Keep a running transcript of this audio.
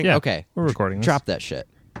Yeah, Okay. we're recording this. Drop that shit.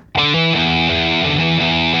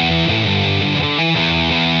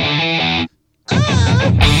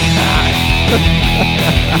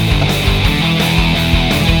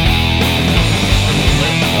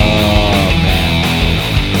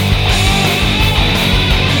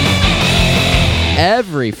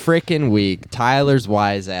 Every freaking week, Tyler's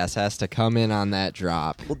wise ass has to come in on that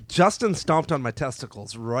drop. Well, Justin stomped on my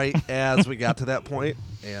testicles right as we got to that point,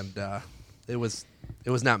 and it was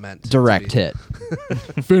not meant. Direct to be.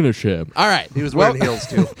 hit. Finish him. All right. He was wearing heels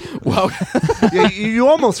too. Well, Yeah, you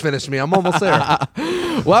almost finished me. I'm almost there.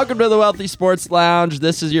 welcome to the Wealthy Sports Lounge.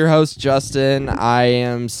 This is your host, Justin. I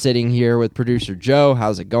am sitting here with producer Joe.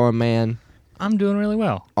 How's it going, man? I'm doing really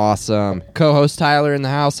well. Awesome. Co-host Tyler in the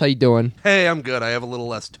house. How you doing? Hey, I'm good. I have a little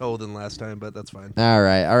less toe than last time, but that's fine. All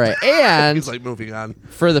right. And He's like moving on.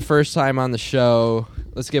 for the first time on the show,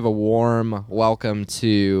 let's give a warm welcome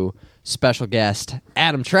to special guest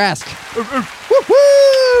Adam Trask.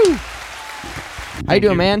 Woo-hoo! How you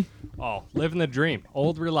doing, man? Oh, living the dream.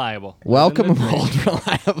 Old reliable. Welcome Living the dream. aboard,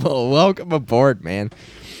 reliable. Welcome aboard, man.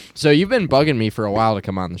 So you've been bugging me for a while to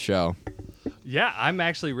come on the show. Yeah, I'm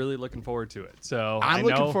actually really looking forward to it. So I'm I know,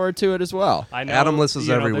 looking forward to it as well. I know, Adam listens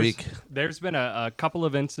every there's- week. There's been a couple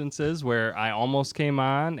of instances where I almost came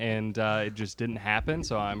on and it just didn't happen.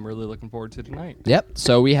 So I'm really looking forward to tonight. Yep.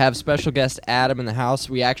 So we have special guest Adam in the house.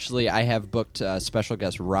 I have booked special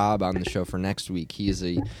guest Rob on the show for next week. He's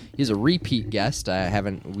a repeat guest.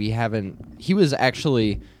 He was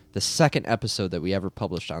actually the second episode that we ever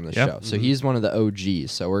published on the Yep. show. So he's one of the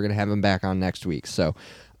OGs. So we're gonna have him back on next week. So.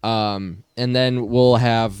 And then we'll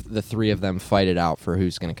have the three of them fight it out for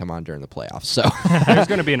who's going to come on during the playoffs. So, There's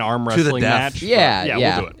going to be an arm the wrestling death. match. but yeah.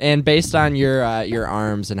 we'll do it. And based on your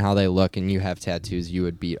arms and how they look, and you have tattoos, you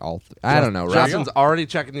would beat all. I don't know. Justin's already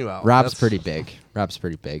checking you out. Rob's That's- pretty big. Rob's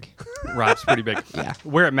pretty big. Rob's pretty big. Yeah.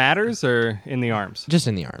 Where it matters or in the arms? Just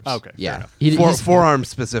in the arms. Okay, fair Yeah. enough. Forearms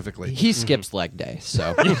specifically. He skips leg day,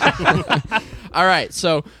 so. All right,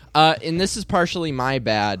 so and this is partially my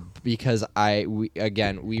bad because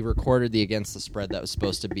we recorded the Against the Spread that was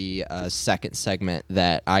supposed to be a second segment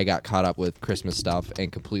that I got caught up with Christmas stuff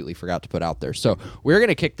and completely forgot to put out there. So we're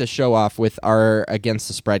gonna kick the show off with our Against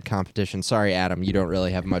the Spread competition. Sorry, Adam, you don't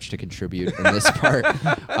really have much to contribute in this part.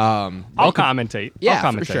 I'll commentate. Yeah,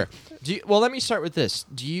 I'll for commentate. sure. Well, let me start with this.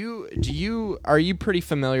 Are you pretty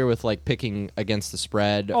familiar with like picking against the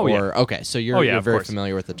spread? Oh, yeah. Okay, so you're, Oh, yeah, you're of very course.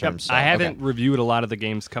 familiar with the Yep. term. So, I haven't okay. reviewed a lot of the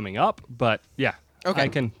games coming up, but yeah, Okay. I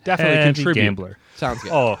can definitely Heavy contribute. gambler. Sounds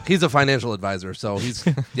good. Oh, He's a financial advisor, so he's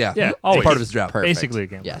Yeah, it's always. part of his job. Perfect. basically a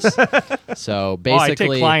gambler. Yes. So Oh, I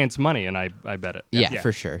basically, take clients' money and I bet it. yeah,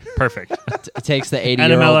 for sure. Perfect. It takes the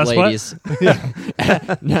 80-year-old NMLS what? ladies.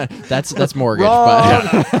 No, that's mortgage, Wrong.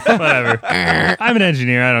 but Whatever. I'm an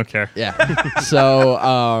engineer. I don't care. yeah. So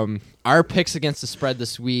our picks against the spread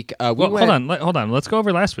this week. We Well, went, hold on. Let's go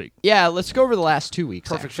over last week. Yeah, let's go over the last 2 weeks.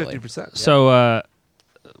 Perfect actually. 50%. So,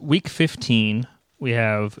 week 15, we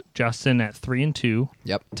have Justin at 3-2,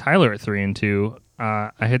 Yep. Tyler at 3-2.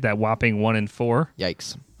 I hit that whopping 1-4.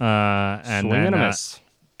 Yikes. And Swing then and a miss.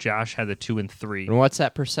 Josh had the 2-3. And what's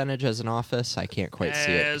that percentage as an office? I can't quite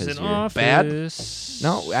see it. As 'cause an you're- office.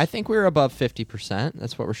 No, I think we're above 50%.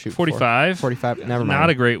 That's what we're shooting 45. for. 45. Never mind. Not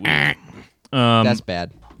a great week. That's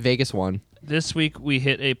bad. Vegas won. This week we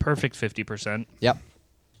hit a perfect 50%. Yep.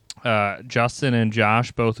 Justin and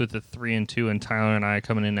Josh both with the 3-2, and Tyler and I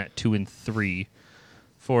coming in at 2-3.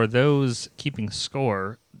 For those keeping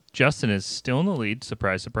score, Justin is still in the lead.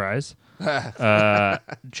 Surprise, surprise.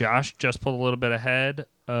 Josh just pulled a little bit ahead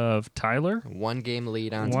of Tyler. 1 game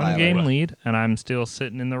lead on One Tyler. game lead, and I'm still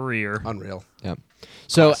sitting in the rear. Unreal. Yep.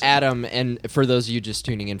 So, Adam, and for those of you just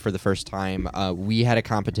tuning in for the first time, we had a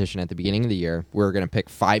competition at the beginning of the year. We were going to pick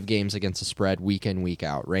 5 games against the spread week in, week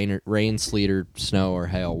out. Rain, sleet, or snow, or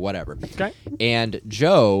hail, whatever. Okay. And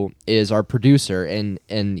Joe is our producer,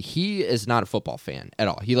 and he is not a football fan at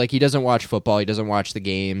all. He doesn't watch football. He doesn't watch the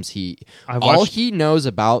games. All he knows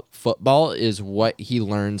about football is what he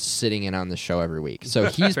learns sitting in on the show every week. So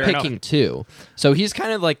he's Fair picking enough. 2. So he's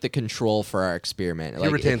kind of like the control for our experiment. He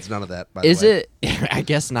Like, retains none of that, by the is way. it? I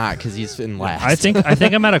guess not, because he's in last. I think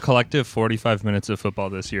I'm at a collective 45 minutes of football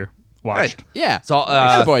this year. Watched. Yeah. So,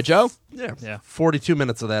 Good boy, Joe. Yeah. 42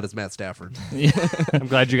 minutes of that is Matt Stafford. I'm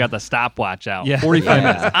glad you got the stopwatch out. Yeah. 45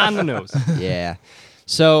 Yeah. minutes on the nose. Yeah.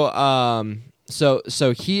 So, So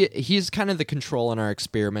he's kind of the control in our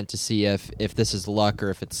experiment to see if this is luck or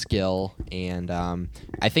if it's skill, and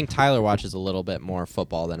I think Tyler watches a little bit more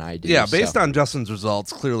football than I do. Yeah, based so on Justin's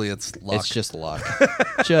results, clearly it's luck. it's just luck,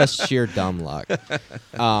 just sheer dumb luck.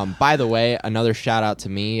 By the way, another shout out to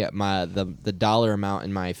me. The dollar amount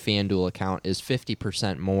in my FanDuel account is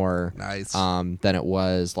 50% more Nice. than it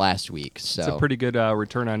was last week. So It's a pretty good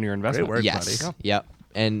return on your investment. work. yes, buddy. yep.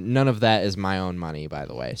 And none of that is my own money, by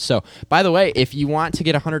the way. So, by the way, if you want to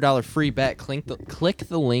get a $100 free bet, click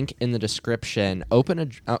the link in the description. Open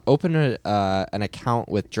an account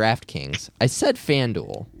with DraftKings. I said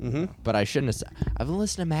FanDuel, but I shouldn't have said. I've been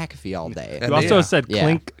listening to McAfee all day. And You also Yeah. said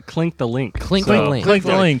Yeah. clink the link. Clink So- the link. Click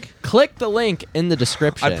the link. Click the link in the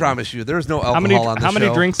description. I promise you, there's no alcohol How many on the how many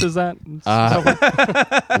show. drinks is that?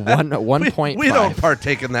 1.5. We don't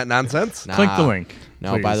partake in that nonsense. Nah. Click the link.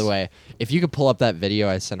 No, by please. the way, if you could pull up that video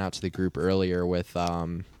I sent out to the group earlier with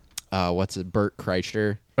what's it, Bert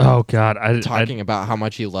Kreischer Oh God, talking about how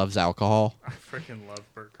much he loves alcohol. I freaking love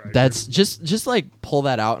Bert Kreischer. That's just like pull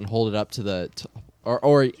that out and hold it up to the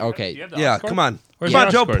or okay. You have the Yeah, Oscar? come on. Where's Come on,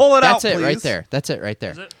 the Joe, Oscar? pull it That's out, it please. right there. That's it right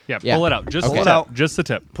there. Is it? Yeah, Yeah. pull it out. Just Okay. the Pull it out. tip. Just the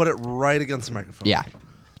tip. Put it right against the microphone. Yeah.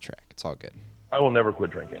 Track. It's all good. I will never quit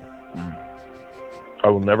drinking. I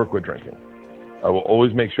will never quit drinking. I will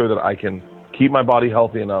always make sure that I can keep my body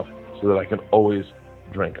healthy enough so that I can always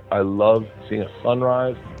drink. I love seeing a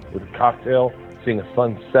sunrise with a cocktail, seeing a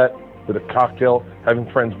sunset with a cocktail,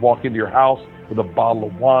 having friends walk into your house with a bottle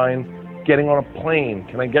of wine, getting on a plane.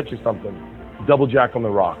 Can I get you something? Double Jack on the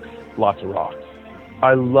rocks. Lots of rocks.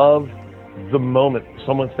 I love the moment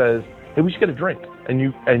someone says, "Hey, we should get a drink," and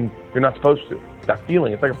you're not supposed to. That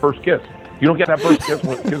feeling, it's like a first kiss. You don't get that first kiss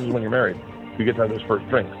kisses when you're married. You get to have those first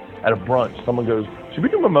drinks. At a brunch, someone goes, "Should we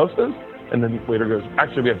do mimosas?" And then the waiter goes,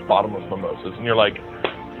 "Actually, we have bottomless mimosas." And you're like,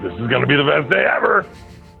 "This is going to be the best day ever."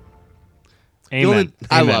 Amen. only-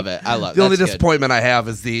 I Amen. love it. I love The only that's good. disappointment I have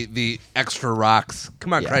is the extra rocks.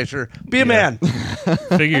 Come on, Yeah. Kreischer. Be a man.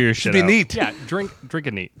 Figure your shit Be out. neat. Yeah, drink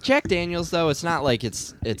it neat. Jack Daniels though, it's not like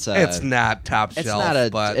it's It's not top it's shelf,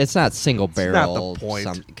 not but it's not single not the barrel.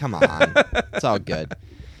 point. Come on, it's all good.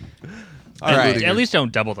 All At right, least- At least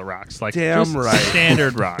don't double the rocks. Like Damn just right.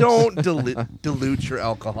 standard rocks. don't dilute your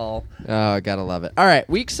alcohol. oh, gotta love it. All right,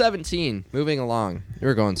 week 17. Moving along, we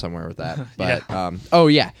were going somewhere with that, but oh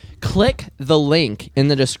yeah, click the link in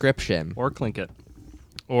the description Or clink it.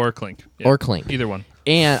 Or clink. Yeah. or clink. Either one.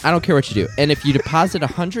 And I don't care what you do. And if you deposit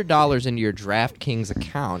 $100 into your DraftKings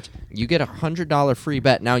account, you get a $100 free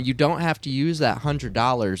bet. Now, you don't have to use that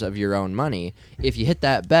 $100 of your own money. If you hit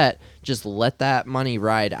that bet, just let that money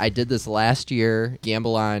ride. I did this last year,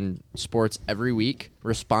 gamble on sports every week,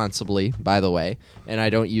 responsibly, by the way, and I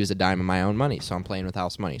don't use a dime of my own money, so I'm playing with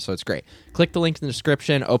house money, so it's great. Click the link in the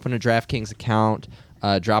description, open a DraftKings account,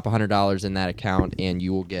 drop $100 in that account, and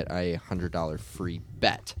you will get a $100 free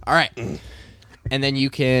bet. All right. And then you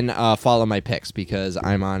can follow my picks because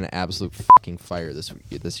I'm on absolute fucking fire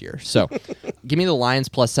this year. So, give me the Lions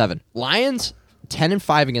 +7. Lions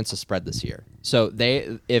 10-5 against the spread this year. So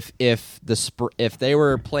if they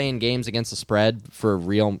were playing games against the spread for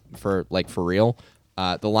real, the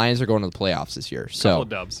Lions are going to the playoffs this year. So Couple of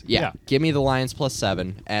dubs. Yeah. give me the Lions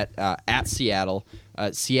 +7 at Seattle.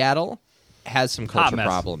 Seattle has some Hot culture mess.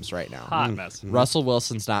 problems right now. Hot mess. Russell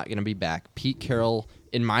Wilson's not going to be back. Pete Carroll,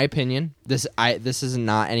 in my opinion, this is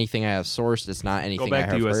not anything I have sourced. It's not anything back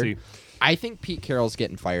I have to USC. heard. I think Pete Carroll's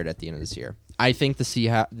getting fired at the end of this year. I think the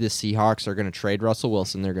Seahawks are going to trade Russell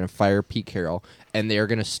Wilson. They're going to fire Pete Carroll, and they are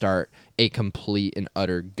going to start a complete and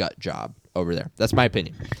utter gut job over there. That's my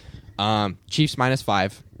opinion. Chiefs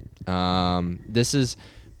 -5. This is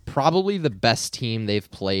probably the best team they've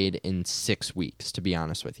played in 6 weeks, to be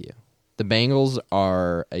honest with you. The Bengals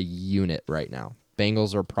are a unit right now.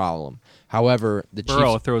 Bengals are a problem. However, the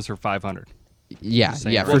Burrow Chiefs... throws for 500. Yeah,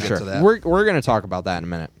 saying. yeah, We'll for get sure. to that. We're going to talk about that in a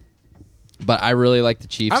minute. But I really like the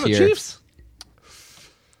Chiefs I'm the here. Chiefs.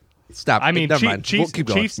 Stop. I mean, never mind. Chiefs, We'll keep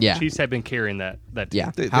going. Chiefs, Yeah. Chiefs have been carrying that team.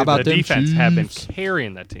 Yeah. They- How they- about The them defense have been Chiefs?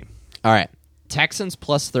 carrying that team. All right. Texans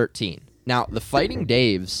 +13. Now, the Fighting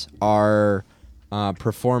Daves are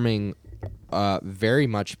performing very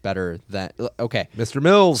much better than... Okay. Mr.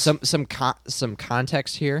 Mills. Some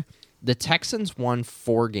context here. The Texans won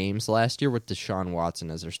 4 games last year with Deshaun Watson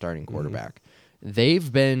as their starting quarterback.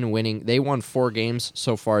 They've been winning. They won 4 games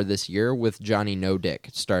so far this year with Johnny No Dick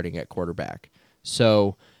starting at quarterback.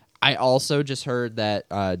 So I also just heard that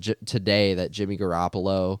today that Jimmy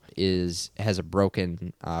Garoppolo has a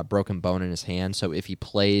broken bone in his hand. So if he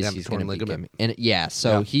plays, he's going to be gimpy. And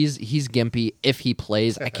he's gimpy if he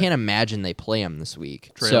plays. I can't imagine they play him this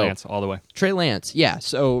week. Trey Lance all the way. Trey Lance, yeah.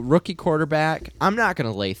 So rookie quarterback. I'm not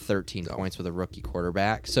going to lay 13 points with a rookie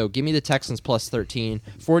quarterback. So give me the Texans plus 13.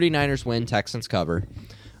 49ers win. Texans cover.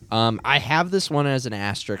 I have this one as an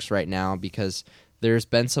asterisk right now because there's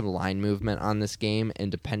been some line movement on this game,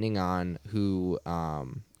 and depending on who,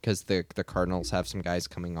 because the Cardinals have some guys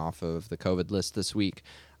coming off of the COVID list this week,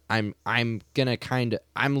 I'm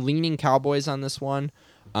leaning Cowboys on this one,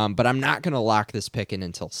 but I'm not gonna lock this pick in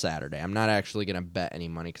until Saturday. I'm not actually gonna bet any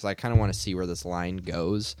money because I kind of want to see where this line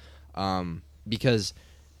goes, because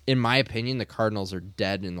in my opinion the Cardinals are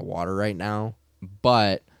dead in the water right now,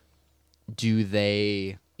 but do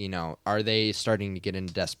they? Are they starting to get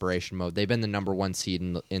into desperation mode? They've been the number 1 seed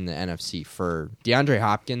in the NFC for DeAndre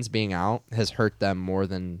Hopkins being out has hurt them more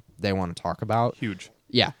than they want to talk about. Huge.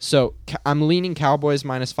 Yeah, so I'm leaning Cowboys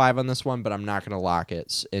 -5 on this one, but I'm not going to lock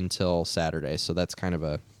it until Saturday. So that's kind of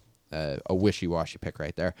a wishy-washy pick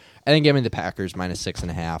right there. And then give me the Packers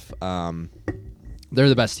 -6.5. They're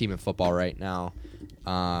the best team in football right now.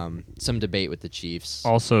 Some debate with the Chiefs.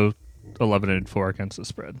 Also 11-4 against the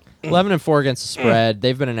spread. 11-4 against the spread.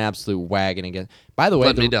 They've been an absolute wagon again. By the way,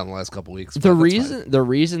 let me down the last couple weeks. The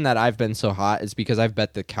reason that I've been so hot is because I've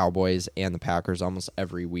bet the Cowboys and the Packers almost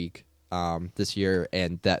every week this year,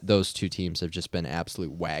 and that those two teams have just been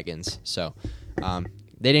absolute wagons. So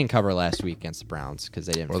they didn't cover last week against the Browns because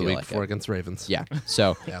they didn't. Or the feel week like before it. against Ravens. Yeah.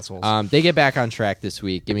 So assholes. they get back on track this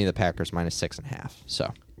week. Give me the Packers -6.5.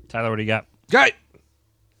 So Tyler, what do you got? Guy,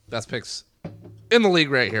 best picks in the league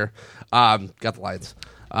right here. Got the Lions.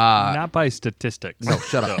 Not by statistics. No,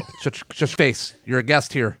 shut up. Shut your face. You're a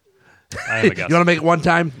guest here. I am a guest. You want to make it one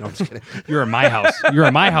time? No, I'm just kidding. You're in my house. You're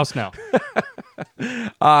in my house now.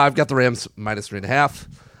 I've got the Rams -3.5.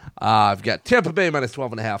 I've got Tampa Bay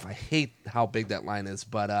 -12.5. I hate how big that line is,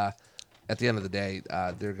 but at the end of the day,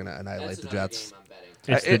 they're going to annihilate the Jets.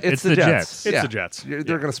 It's the Jets. It's the Jets. They're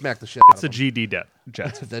going to smack the shit It's out the of them. GD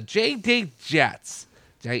Jets. The JD Jets.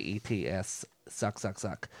 Jets.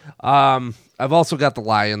 Suck. I've also got the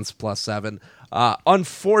Lions +7.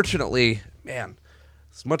 Unfortunately, man,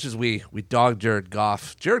 as much as we dogged Jared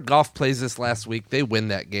Goff plays this last week. They win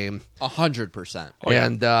that game 100%.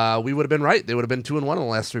 and we would have been right. They would have been 2-1 in the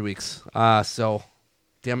last 3 weeks. So,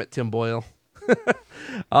 damn it, Tim Boyle.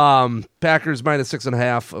 Packers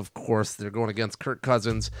 -6.5. Of course, they're going against Kirk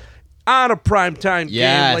Cousins on a primetime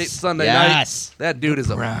game late Sunday night. That dude is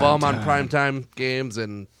a bum on primetime games,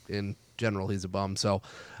 and in general, he's a bum. So,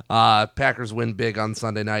 Packers win big on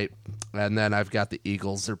Sunday night. And then I've got the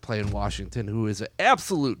Eagles. They're playing Washington, who is an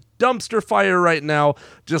absolute dumpster fire right now.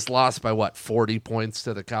 Just lost by, 40 points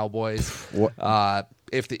to the Cowboys.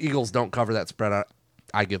 If the Eagles don't cover that spread,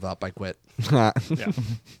 I give up. I quit. Yeah.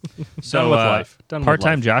 So, Done with life. Done with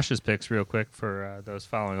part-time life. Josh's picks real quick for those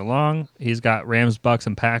following along. He's got Rams, Bucks,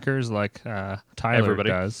 and Packers like Tyler Everybody.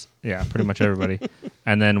 does. Yeah, pretty much everybody.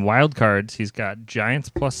 And then wild cards, he's got Giants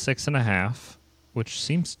 +6.5, which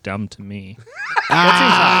seems dumb to me.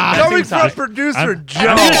 Coming from producer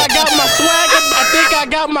Joe. I think I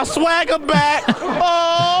got my swagger back.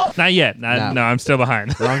 Oh. Not yet. No, I'm still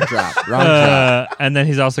behind. Wrong drop. And then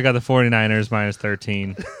he's also got the 49ers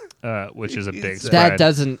 -13, which is a big spread.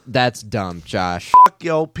 That's dumb, Josh. Fuck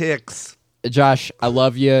yo picks. Josh, I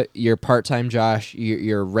love you. You're part-time Josh.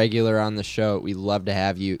 You're regular on the show. We love to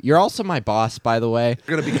have you. You're also my boss, by the way.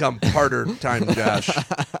 You're going to become part-time Josh.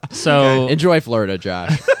 So Enjoy Florida,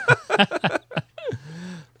 Josh.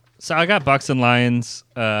 So I got Bucks and Lions.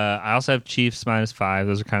 I also have Chiefs -5.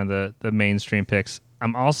 Those are kind of the mainstream picks.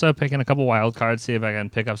 I'm also picking a couple wild cards, see if I can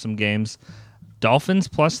pick up some games. Dolphins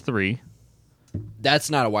 +3. That's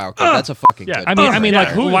not a wild card. That's a fucking yeah. good I mean,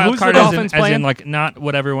 like wild who's card the as Dolphins in playing? like not who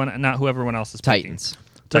everyone else is picking. Titans.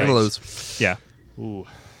 They're going to Titans. lose. Yeah. Ooh,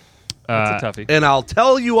 that's a toughie. And I'll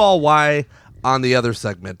tell you all why on the other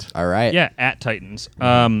segment. All right. Yeah, at Titans.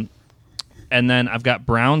 And then I've got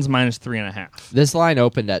Browns -3.5. This line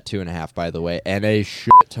opened at 2.5, by the way, and a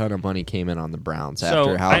shit ton of money came in on the Browns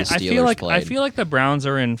after how the Steelers played. I feel like the Browns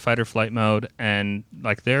are in fight or flight mode, and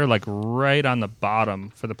like they're like right on the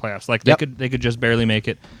bottom for the playoffs. Like they could just barely make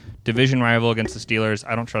it. Division rival against the Steelers.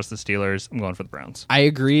 I don't trust the Steelers. I'm going for the Browns. I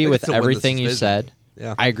agree with still win this everything you division. said.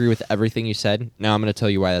 Yeah. I agree with everything you said. Now I'm going to tell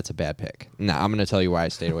you why that's a bad pick. No, I'm going to tell you why I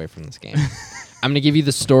stayed away from this game. I'm going to give you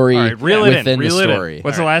the story All right, reel it in, within reel the it in. story.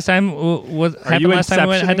 What's the last time? What happened you last time we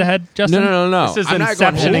went inceptioning? head to head, Justin? No. This is I'm not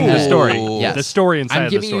going inceptioning the story. Yes. The story inside I'm of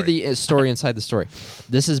the giving story. you the story inside the story.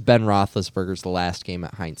 This is Ben Roethlisberger's last game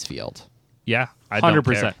at Heinz Field. Yeah. I don't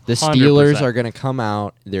 100%. care. The Steelers 100%. are going to come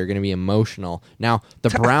out. They're going to be emotional. Now, the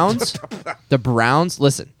Browns,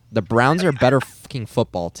 listen, the Browns are a better fucking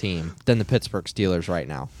football team than the Pittsburgh Steelers right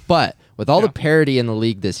now. But with all the parity in the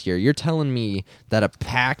league this year, you're telling me that a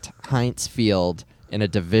packed Heinz Field in a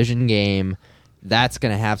division game, that's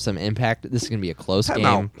going to have some impact? This is going to be a close Time game.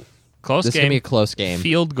 out. Close This is game. going to be a close game.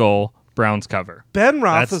 Field goal. Browns cover. Ben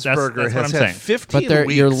That's Roethlisberger what has I'm had saying. 15 But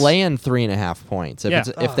weeks. you're laying 3.5 points. If, Yeah.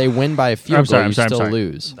 if they win by a field I'm sorry. goal, I'm you sorry. I'm still sorry.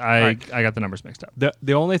 lose. I got the numbers mixed up.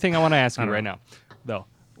 The only thing I want to ask you right now, though,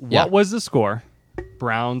 Yeah. what was the score?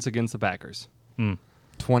 Browns against the Packers.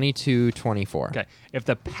 22-24. Okay. If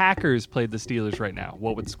the Packers played the Steelers right now,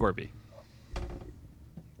 what would the score be?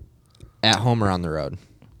 At home or on the road?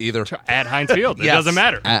 Either. At Heinz Field. It Yes. doesn't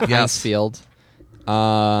matter. At Yes. Heinz Field.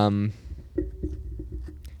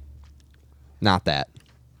 Not that.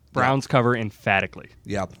 Browns cover emphatically.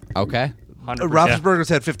 Yeah. Okay. 100%. Roethlisberger's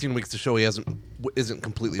had 15 weeks to show he isn't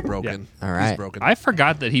completely broken. Yeah. All right. He's broken. I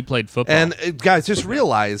forgot that he played football. And guys, just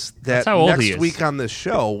realize that That's how old he next is. week on this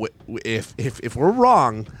show, if we're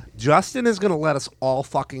wrong, Justin is going to let us all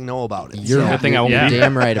fucking know about it. You're, Good thing I won't you're be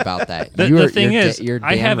damn right about that. the thing is, you're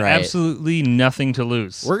I damn have right. absolutely nothing to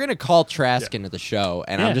lose. We're gonna call Trask into the show,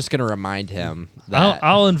 and Yeah. I'm just gonna remind him that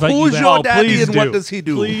I'll invite Who's you back. your daddy please and what do. does he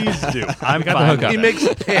do? Please do. I'm got the fine. hookup. He makes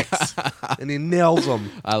picks and he nails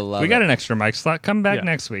them. I love We got it. an extra mic slot. Come back Yeah.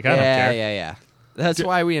 next week. I don't care. Yeah. That's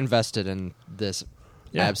why we invested in this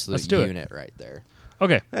Yeah, absolute let's do it. unit right there.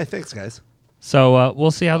 Okay. Hey, thanks, guys. So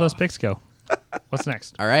we'll see how those picks go. What's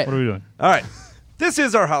next? All right. What are we doing? All right. This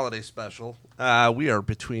is our holiday special. We are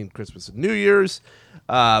between Christmas and New Year's.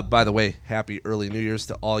 By the way, happy early New Year's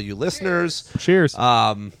to all you listeners. Cheers.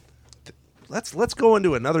 Let's go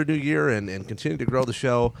into another new year and continue to grow the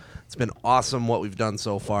show. It's been awesome what we've done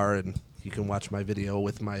so far, and you can watch my video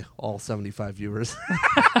with my all 75 viewers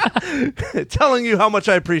telling you how much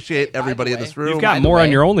I appreciate everybody in this room. You've got by the more on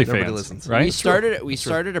way, your nobody OnlyFans, listens. right? We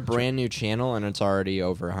started a brand new channel, and it's already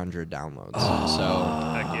over 100 downloads.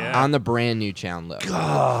 So Yeah. on the brand new channel,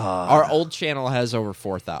 our old channel has over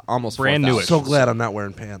 4,000, almost Brand 4,000. newish. So glad I'm not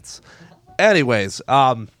wearing pants. Anyways,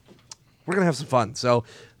 we're gonna have some fun. So,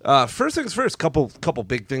 first things first. Couple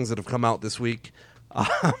big things that have come out this week.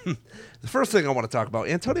 The first thing I want to talk about,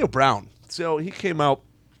 Antonio Brown. So he came out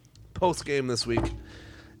post game this week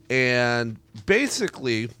and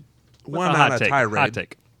basically went on a Hot tirade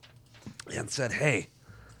take. and said, "Hey,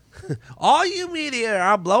 all you media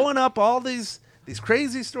are blowing up all these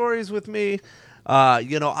crazy stories with me. I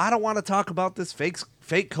don't want to talk about this fake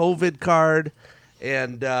COVID card,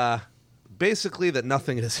 and basically that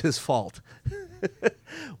nothing is his fault."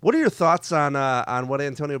 What are your thoughts on what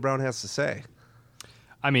Antonio Brown has to say?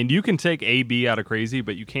 I mean, you can take AB out of crazy,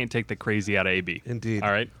 but you can't take the crazy out of AB. Indeed.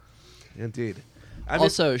 All right? Indeed. I mean,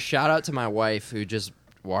 Also, shout out to my wife who just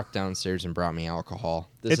walked downstairs and brought me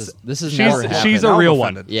alcohol. This is she's never happened. she's Now a I'm real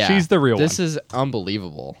offended. one. Yeah, She's the real This one. is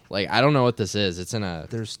unbelievable. Like, I don't know what this is. It's in a.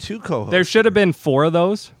 there's two co-hosts. There should have been 4 of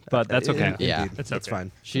those, but that's okay. Yeah. Indeed. That's That's okay.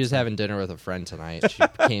 fine. She was having dinner with a friend tonight. She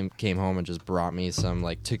came home and just brought me some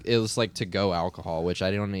it was like to go alcohol, which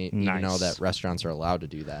I don't even Nice. know that restaurants are allowed to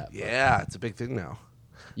do that. Yeah, it's a big thing now.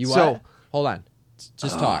 You So- what? Hold on.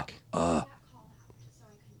 Just talk.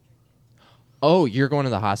 Oh, you're going to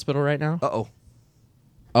the hospital right now? Uh-oh.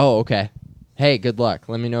 Oh, okay. Hey, good luck.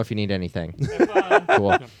 Let me know if you need anything.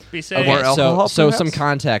 Cool. Be safe. More alcohol, so some perhaps?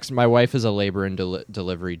 context. My wife is a labor and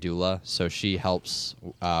delivery doula, so she helps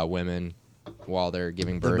women while they're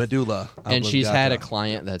giving The birth. medulla. And she's had a oblongata.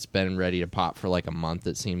 client that's been ready to pop for like a month,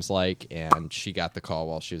 it seems like, and she got the call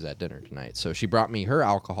while she was at dinner tonight. So she brought me her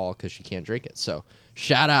alcohol because she can't drink it. So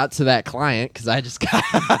shout out to that client because I just got.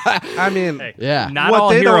 I mean, Hey. Yeah, Not What all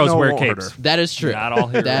they don't heroes know wear won't hurt capes. her. that is true. Not all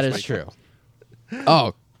heroes That wear is true.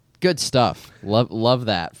 Oh, good stuff. Love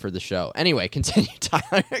that for the show. Anyway, continue,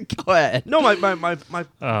 Tyler. Go ahead. no, my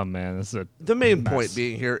Oh man, this is the main mess. point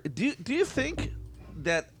being here. Do you think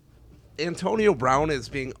that Antonio Brown is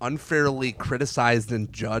being unfairly criticized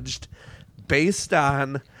and judged based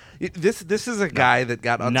on this is a guy that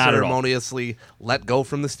got Not at all. unceremoniously let go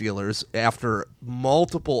from the Steelers after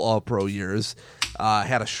multiple All-Pro years,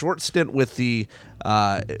 had a short stint with the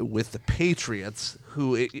Patriots,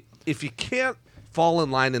 who if you can't fall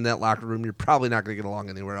in line in that locker room, you're probably not going to get along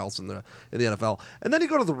anywhere else in the NFL. And then you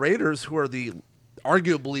go to the Raiders, who are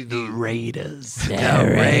arguably the Raiders.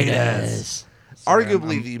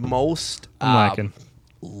 Arguably the most I'm liking.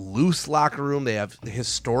 loose locker room. They have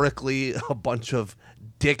historically a bunch of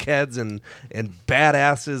dickheads and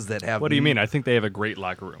badasses that have. What do you mean? I think they have a great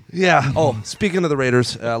locker room. Yeah. Oh, speaking of the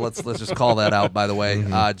Raiders, let's just call that out. By the way,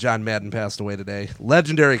 John Madden passed away today.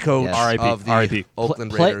 Legendary coach Yes. R.I.P. of the R.I.P.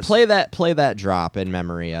 Oakland Play Raiders. play that drop in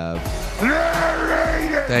memory of.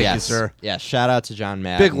 Thank yes. you, sir. Yeah. Shout out to John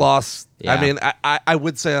Madden. Big loss. Yeah. I mean, I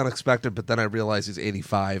would say unexpected, but then I realized he's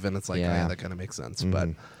 85, and it's like, Yeah. that kind of makes sense.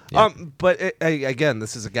 Yeah. But again,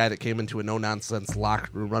 this is a guy that came into a no-nonsense locker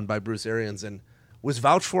room run by Bruce Arians and was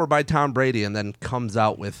vouched for by Tom Brady, and then comes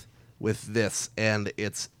out with this, and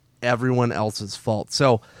it's everyone else's fault.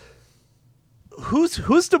 So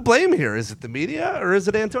who's to blame here? Is it the media or is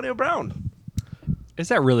it Antonio Brown? Is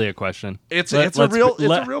that really a question? It's a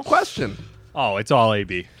real question. Oh, it's all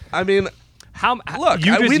AB. I mean, How? look,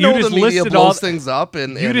 you just, we know you the just media listed all. blows things up,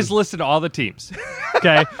 and You just listed all the teams.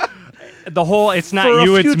 Okay. The whole it's not for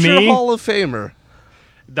you, a it's future me. Hall of Famer.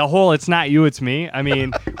 The whole it's not you, it's me. I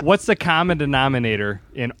mean, what's the common denominator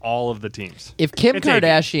in all of the teams? If Kim It's AB.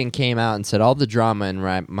 Kardashian came out and said all the drama in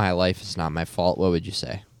my life is not my fault, what would you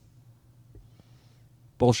say?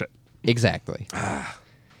 Bullshit. Exactly.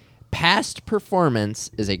 Past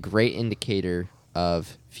performance is a great indicator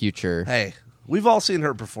of future. Hey, we've all seen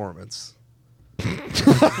her performance.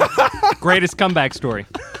 Greatest comeback story.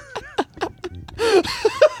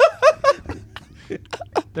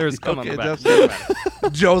 There's come on Okay, the back.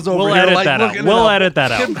 Justin. Joe's over We'll here edit like that out. looking We'll it up. edit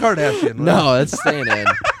that out. Kim Kardashian. No, that's staying in.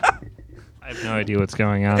 I have no idea what's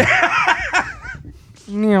going on.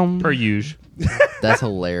 Per usual. That's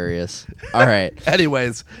hilarious. All right.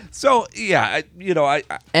 Anyways, so yeah,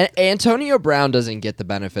 Antonio Brown doesn't get the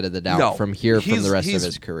benefit of the doubt No, from here from he's- the rest of he's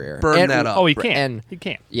his career. burned And- that up. Oh, he can't. And- He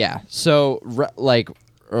can't. Yeah. So,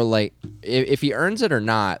 if he earns it or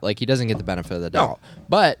not, like he doesn't get the benefit of the doubt.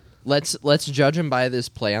 But let's judge him by this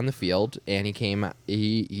play on the field. And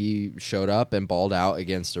he showed up and balled out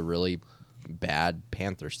against a really bad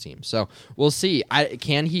Panthers team. So we'll see. I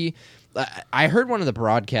heard one of the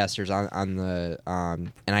broadcasters on the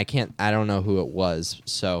and I don't know who it was.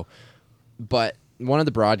 So, but one of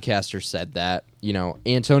the broadcasters said that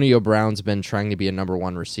Antonio Brown's been trying to be a number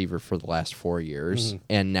one receiver for the last 4 years,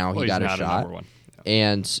 and now he Well, got he's a not shot. number one.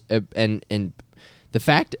 And the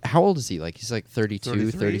fact, how old is he? Like he's like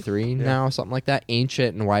 32, 33 now, something like that.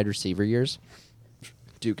 Ancient and wide receiver years.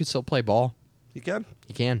 Dude could still play ball. you can.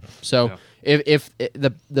 He can. So if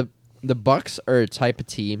the Bucks are a type of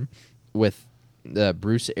team with the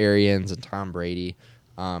Bruce Arians and Tom Brady,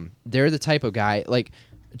 they're the type of guy like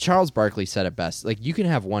Charles Barkley said it best. Like you can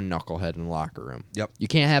have one knucklehead in the locker room. Yep. You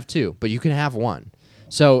can't have two, but you can have one.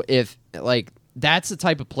 So if like that's the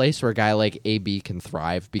type of place where a guy like AB can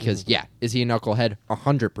thrive because is he a knucklehead?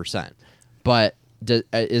 100%. But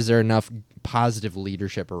is there enough positive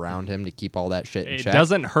leadership around him to keep all that shit in It check?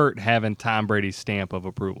 doesn't hurt having Tom Brady's stamp of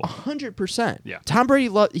approval. 100%. Yeah. Tom Brady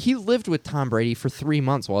he lived with Tom Brady for 3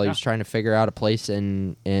 months while he was trying to figure out a place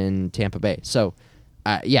in Tampa Bay. So,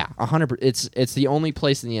 100%. It's the only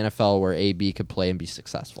place in the NFL where AB could play and be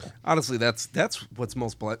successful. Honestly, that's what's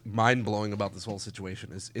most mind blowing about this whole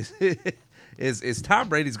situation is Tom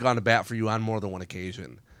Brady's gone to bat for you on more than one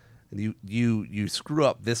occasion, and you screw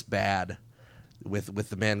up this bad with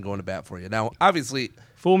the man going to bat for you. Now, obviously,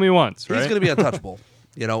 Fool me once, right? he's going to be untouchable.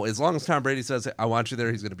 As long as Tom Brady says, "I want you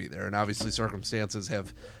there," he's going to be there. And obviously, circumstances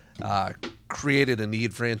have created a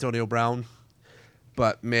need for Antonio Brown.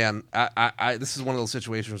 But man, I this is one of those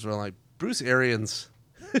situations where like Bruce Arians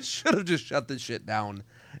should have just shut this shit down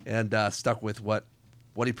and stuck with what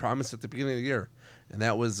he promised at the beginning of the year, and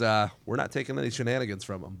that was we're not taking any shenanigans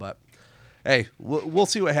from him. But hey, we'll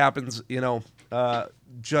see what happens.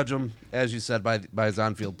 Judge him as you said by his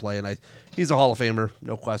on-field play, and he's a Hall of Famer,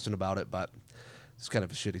 no question about it. But it's kind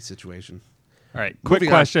of a shitty situation. All right. Quick Moving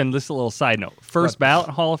on. question. Just a little side note. First ballot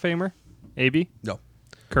Hall of Famer, AB? No.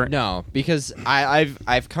 Current. No, because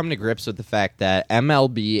I've come to grips with the fact that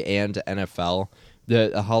MLB and NFL,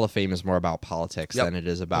 the Hall of Fame is more about politics Yep. than it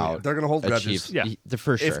is about. They're gonna hold grudges. Yeah.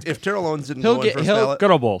 For sure. If Terrell Owens didn't He'll go get- in first he'll- ballot,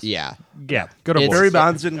 Good old Bulls. yeah. Yeah. Good old It's- Bulls. Barry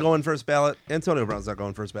Bonds didn't go in first ballot, Antonio Brown's not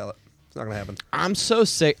going first ballot. It's not going to happen. I'm so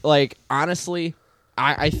sick. Like, honestly,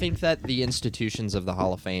 I think that the institutions of the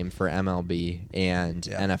Hall of Fame for MLB and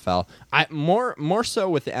NFL, more so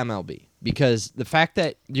with the MLB, because the fact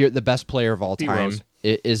that you're the best player of all Pete time Rose.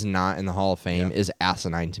 is not in the Hall of Fame is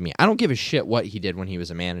asinine to me. I don't give a shit what he did when he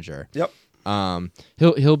was a manager. Yep.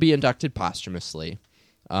 He'll be inducted posthumously,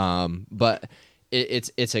 but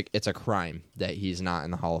it's a crime that he's not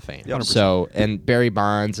in the Hall of Fame. 100%. So, and Barry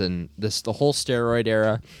Bonds and the whole steroid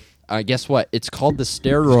era. Guess what? It's called the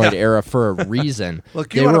steroid era for a reason.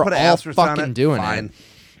 Look, they you want to were put an all asterisk on fucking it, doing fine. it.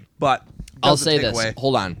 But I'll doesn't say take this. away.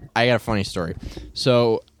 Hold on, I got a funny story.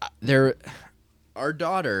 So there, our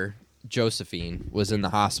daughter Josephine was in the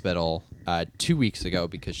hospital 2 weeks ago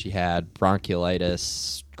because she had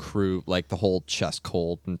bronchiolitis, like the whole chest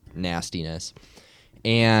cold nastiness.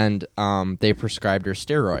 And they prescribed her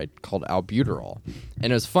steroid called albuterol.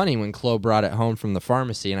 And it was funny when Chloe brought it home from the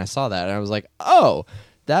pharmacy, and I saw that, and I was like, oh,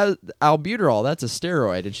 that albuterol, that's a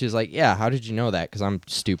steroid. And she's like, yeah, how did you know that? Because I'm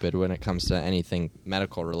stupid when it comes to anything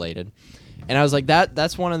medical related. And I was like,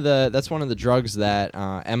 that's one of the drugs that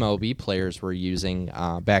MLB players were using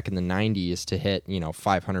back in the 90s to hit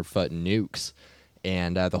 500-foot nukes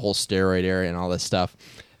and the whole steroid era and all this stuff.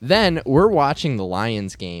 Then we're watching the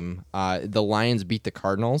Lions game. The Lions beat the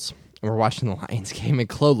Cardinals. And we're watching the Lions game, and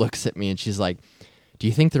Chloe looks at me and she's like, do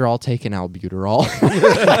you think they're all taking albuterol?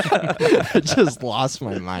 I just lost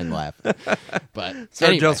my mind laughing. But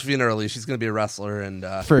anyway. Josephine early. She's going to be a wrestler, and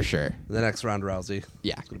for sure, the next round Rousey.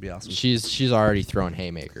 Yeah, it's going to be awesome. She's already throwing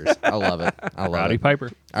haymakers. I love it. I love Rowdy it. Piper.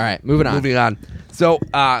 All right, moving on. So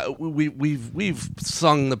we've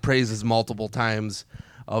sung the praises multiple times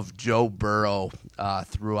of Joe Burrow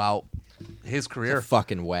throughout his career. It's a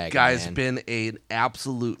fucking wagon. Guy's man. been an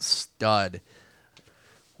absolute stud.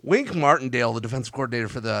 Wink Martindale, the defensive coordinator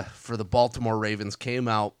for the Baltimore Ravens, came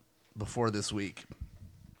out before this week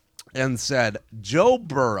and said, Joe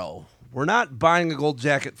Burrow, we're not buying a gold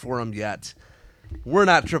jacket for him yet. We're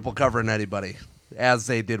not triple covering anybody, as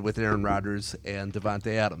they did with Aaron Rodgers and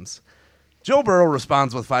Devontae Adams. Joe Burrow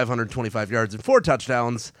responds with 525 yards and 4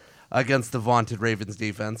 touchdowns against the vaunted Ravens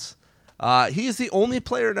defense. He is the only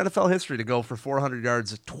player in NFL history to go for 400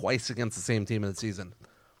 yards twice against the same team in the season.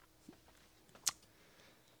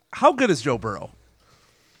 How good is Joe Burrow?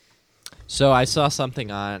 So I saw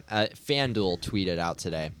something on FanDuel tweeted out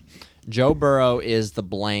today. Joe Burrow is the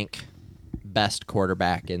blank best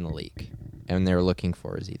quarterback in the league. And they're looking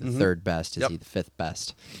for, is he the third best? Is he the fifth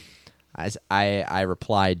best? I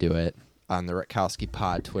replied to it on the Rutkowski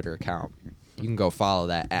Pod Twitter account. You can go follow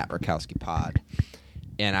that at Rutkowski Pod.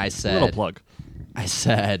 And I said, Little plug. I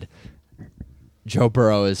said, Joe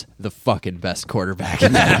Burrow is the fucking best quarterback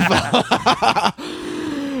in the NFL.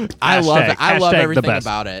 I love it. I love everything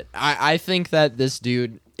about it. I think that this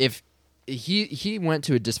dude, if he went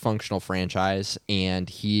to a dysfunctional franchise and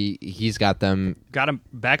he's got him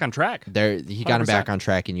back on track. He got him back on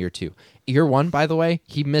track in year 2. Year 1, by the way,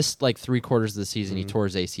 he missed like 3/4 of the season. He tore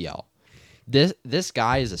his ACL. This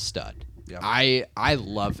guy is a stud. Yep. I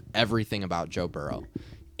love everything about Joe Burrow,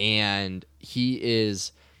 and he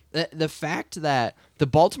is the fact that the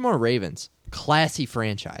Baltimore Ravens, classy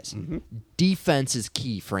franchise, defense is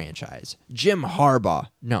key franchise. John Harbaugh,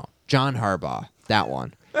 that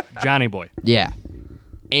one, Johnny Boy, yeah,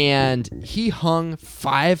 and he hung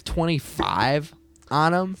 525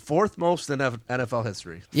 on him, 4th most in NFL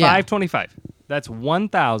history. Yeah. 525. That's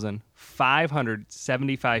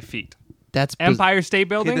 1,575 feet. That's Empire State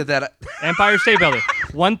Building. He did that. Empire State Building,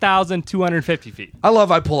 1,250 feet.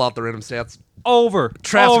 I pull out the random stats. Over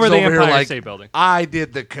Traffic's the over Empire here State Building. I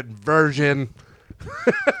did the conversion.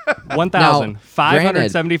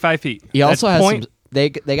 1,575 feet. He also has some.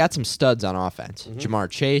 They got some studs on offense. Jamar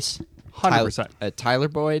Chase, 100%. Tyler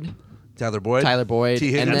Boyd, Tyler Boyd,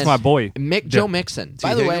 T. Higgins. And that's my boy, Joe Mixon.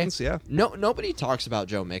 By the way, yeah. nobody talks about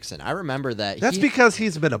Joe Mixon. I remember that. That's because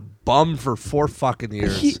he's been a bum for 4 fucking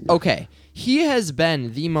years. He has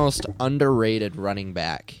been the most underrated running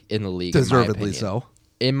back in the league. Deservedly so.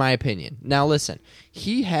 In my opinion. Now listen,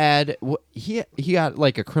 he got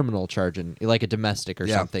like a criminal charge, like a domestic or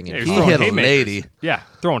something. Yeah, and he hit a lady. Yeah,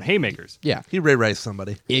 throwing haymakers. Yeah, he Ray Rice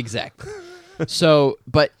somebody. Exactly. So,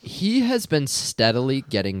 but he has been steadily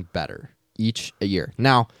getting better each year.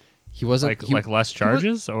 Now, he wasn't like less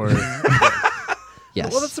charges or yes.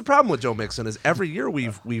 Well, that's the problem with Joe Mixon is every year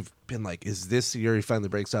we've been like, is this the year he finally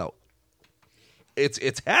breaks out?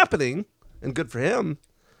 It's happening, and good for him.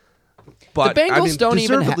 But the Bengals don't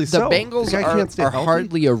even. The Bengals are healthy.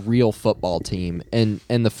 hardly a real football team, and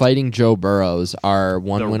the Fighting Joe Burrows are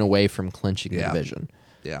one win away from clinching the division.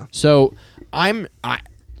 Yeah. So I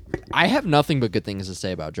have nothing but good things to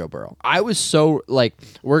say about Joe Burrow. I was so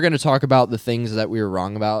we're going to talk about the things that we were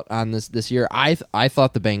wrong about on this year. I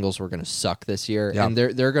thought the Bengals were going to suck this year, and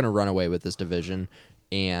they're going to run away with this division.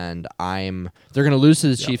 And they're going to lose to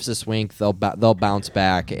the Chiefs this week. They'll bounce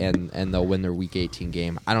back and they'll win their Week 18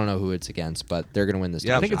 game. I don't know who it's against, but they're going to win this.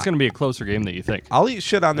 Yeah, I think it's going to be a closer game than you think. I'll eat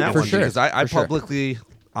shit on that For one sure. because I For sure. publicly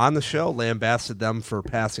on the show lambasted them for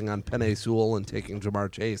passing on Penei Sewell and taking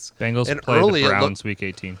Jamar Chase. Bengals and play the Browns Week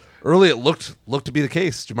 18. Early it looked to be the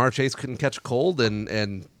case. Jamar Chase couldn't catch a cold and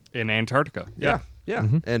in Antarctica. Yeah.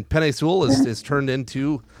 And Penei Sewell is turned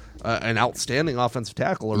into an outstanding offensive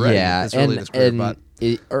tackle already. Yeah, this early in his career, but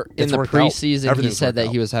in It's the worked out. preseason, he Everything's said worked that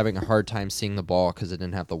out. he was having a hard time seeing the ball because it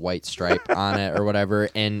didn't have the white stripe on it or whatever.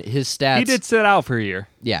 And his stats, He did sit out for a year.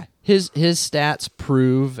 yeah, his stats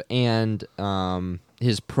prove, and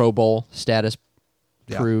his Pro Bowl status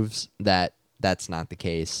proves that that's not the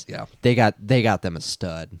case. Yeah. they got them a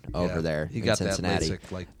stud over Yeah. there He in got Cincinnati. that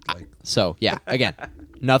LASIK, like So yeah, again,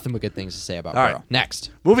 nothing but good things to say about All Burrow. right.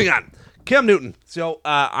 Next, Moving on. Cam Newton. So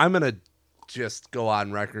I'm going to just go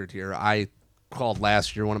on record here. I called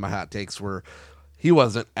last year one of my hot takes where he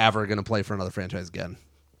wasn't ever going to play for another franchise again.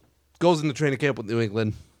 Goes into training camp with New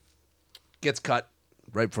England. Gets cut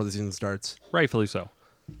right before the season starts. Rightfully so.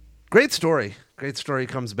 Great story. Great story.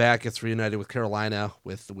 Comes back. Gets reunited with Carolina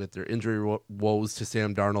with their injury woes to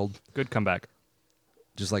Sam Darnold, Good comeback.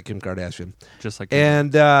 just like Kim Kardashian. Just like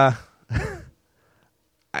And I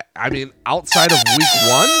mean, outside of week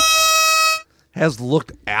one, has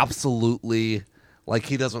looked absolutely like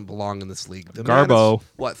he doesn't belong in this league. The man Garbo. is,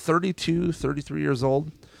 what, 32, 33 years old?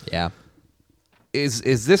 yeah,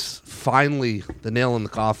 Is this finally the nail in the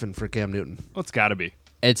coffin for Cam Newton? well, it's got to be.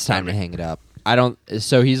 it's time to hang it up. I don't.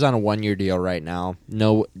 So he's on a 1-year deal right now.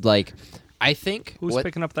 No, like I think Who's what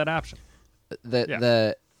picking up that option?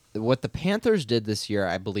 what the Panthers did this year,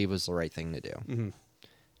 I believe, was the right thing to do. Mm-hmm.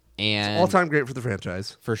 And All-time great for the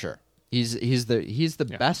franchise. for sure. He's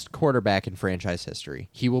the best quarterback in franchise history.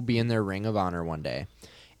 He will be in their ring of honor one day.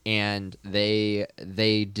 And they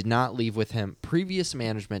did not leave with him. Previous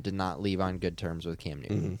management did not leave on good terms with Cam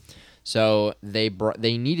Newton. Mm-hmm. So they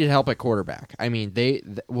needed help at quarterback. I mean, they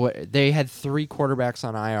had 3 quarterbacks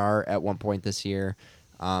on IR at one point this year.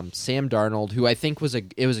 Sam Darnold, who I think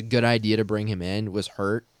it was a good idea to bring him in, was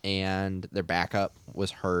hurt, and their backup was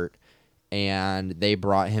hurt, and they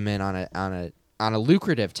brought him in on a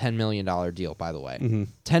lucrative $10 million deal. By the way,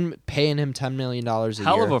 paying him $10 million a year.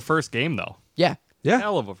 Hell of a first game, though. Yeah. Yeah.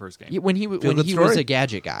 Hell of a first game. When he good was story. a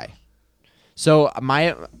gadget guy. So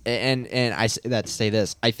and I say that to say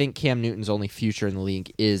this, I think Cam Newton's only future in the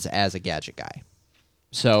league is as a gadget guy.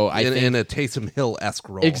 So I think in a Taysom Hill-esque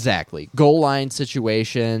role. exactly goal line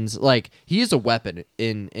situations, like he is a weapon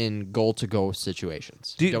in goal to go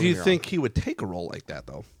situations. Do Don't you get me wrong. think he would take a role like that,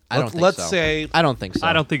 though? I don't think Let's so. say I don't think so.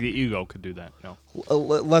 I don't think the ego could do that. No.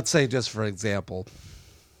 let's say, just for example,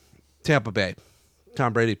 Tampa Bay,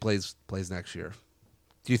 Tom Brady plays next year.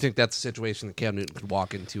 Do you think that's a situation that Cam Newton could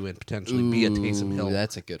walk into and potentially be a Taysom Hill?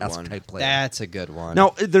 That's a good one. Type player? That's a good one.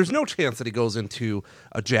 Now, there's no chance that he goes into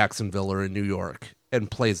a Jacksonville or a New York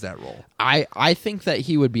and plays that role. I think that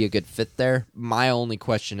he would be a good fit there. My only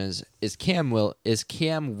question is Cam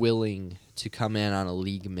willing to come in on a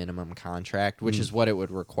league minimum contract, which is what it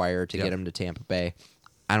would require to get him to Tampa Bay?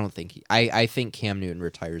 I don't think I think Cam Newton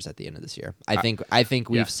retires at the end of this year. I think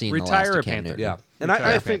we've seen Retire the last a of Cam Panther. Newton. Yeah, and Retire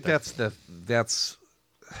I a think Panther. that's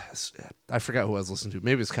I forgot who I was listening to.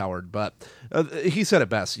 Maybe it's Coward, but he said it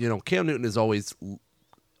best. You know, Cam Newton is always,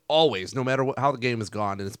 no matter how the game has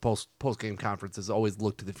gone in his post game conferences, always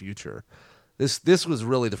looked to the future. This was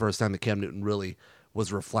really the first time that Cam Newton really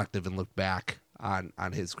was reflective and looked back on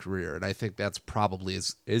his career, and I think that's probably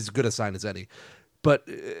as good a sign as any. But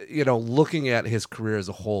you know, looking at his career as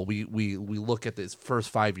a whole, we look at his first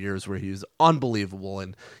 5 years where he was unbelievable,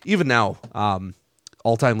 and even now,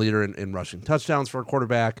 all-time leader in rushing touchdowns for a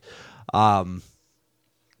quarterback.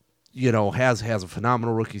 You know, has a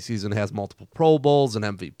phenomenal rookie season, has multiple Pro Bowls, an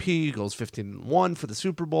MVP, goes 15-1 for the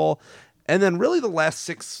Super Bowl, and then really the last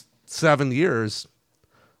 6-7 years,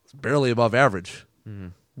 it's barely above average.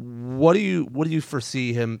 Mm-hmm. What do you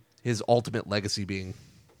foresee his ultimate legacy being?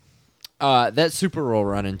 That Super Bowl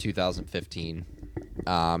run in 2015,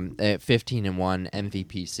 at 15-1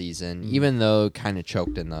 MVP season, even though kind of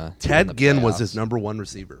choked in the Ted in the Ginn was playoffs. his number one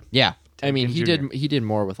receiver. Yeah, I mean Ginn Jr. he did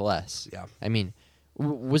more with less. Yeah. I mean,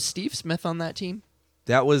 was Steve Smith on that team?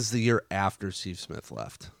 That was the year after Steve Smith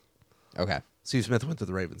left. Okay, Steve Smith went to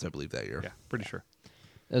the Ravens, I believe, that year. Yeah, pretty sure.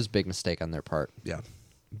 that was a big mistake on their part. Yeah.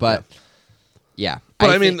 But yeah, But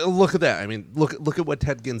I think- mean, look at that. I mean, look at what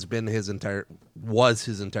Ted Ginn's been his entire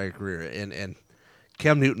career, and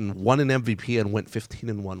Cam Newton won an MVP and went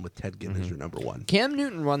 15-1 with Ted Ginn as your number one. Cam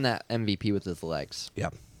Newton won that MVP with his legs. Yeah,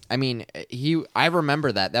 I mean, I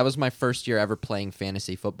remember that. That was my first year ever playing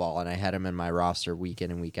fantasy football, and I had him in my roster week in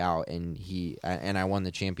and week out, and I won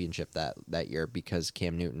the championship that year because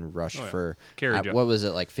Cam Newton rushed for Carried you. what was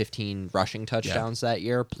it, like 15 rushing touchdowns that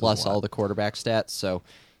year, plus all the quarterback stats. So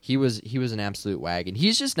he was an absolute wagon.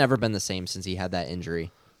 He's just never been the same since he had that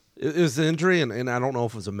injury. it was the injury, and I don't know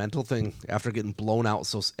if it was a mental thing after getting blown out.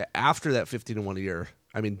 So after that 15-1 a year,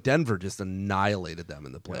 I mean, Denver just annihilated them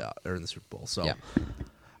in the playoff or in the Super Bowl. So Yeah.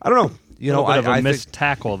 I don't know. You know, a little bit of a I missed think,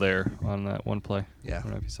 tackle there on that one play. yeah, I don't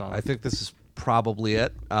know if you saw that. I think this is probably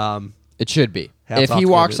it. It should be. Hats If off he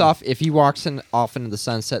to walks Cam off, if he walks off into the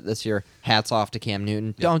sunset this year, hats off to Cam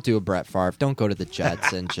Newton. Don't do a Brett Favre. Don't go to the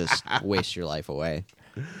Jets and just waste your life away.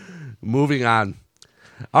 Moving on.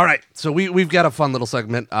 All right, so we've got a fun little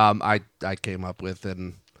segment I came up with,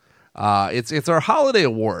 and it's our holiday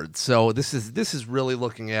awards. So this is really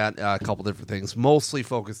looking at a couple different things, mostly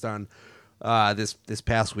focused on this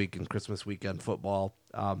past week and Christmas weekend football,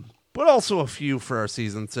 but also a few for our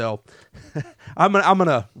season. So I'm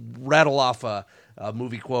gonna rattle off a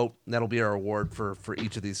movie quote, and that'll be our award for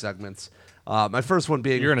each of these segments. My first one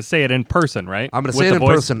being, You're going to say it in person, right? I'm going to With say it the in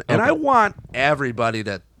voice? person, and Okay. I want everybody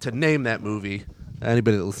to name that movie.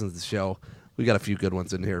 Anybody that listens to the show, we got a few good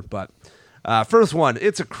ones in here. But first one,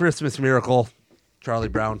 It's a Christmas Miracle, Charlie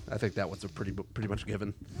Brown. I think that one's a pretty much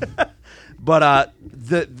given. But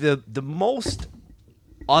the most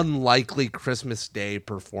unlikely Christmas Day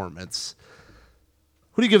performance.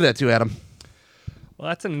 Who do you give that to, Adam? Well,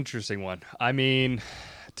 that's an interesting one. I mean,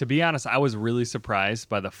 to be honest, I was really surprised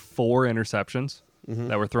by the 4 interceptions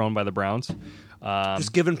that were thrown by the Browns.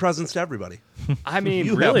 Just giving presents to everybody. I mean,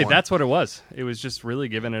 You have really, one. that's what it was. It was just really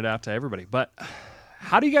giving it out to everybody. But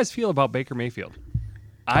how do you guys feel about Baker Mayfield?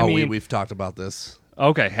 I mean, we've talked about this.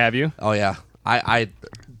 okay, have you? Oh yeah, I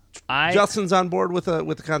Justin's on board with a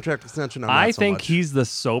contract extension. I'm not I so think much. he's the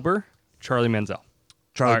sober Charlie Manziel.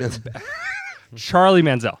 Charlie All Manziel. right. Charlie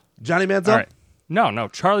Manziel. Johnny Manziel. All right. No,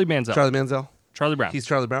 Charlie Manziel. Charlie Manziel. Charlie Brown. He's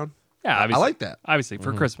Charlie Brown. Yeah, I obviously. like that. Obviously,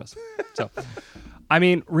 for Christmas. So, I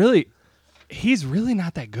mean, really, he's really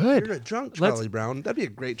not that good. You're a drunk Let's- Charlie Brown. That'd be a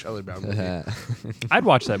great Charlie Brown movie. I'd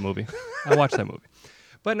watch that movie. I'd watch that movie.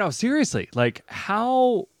 But no, seriously, like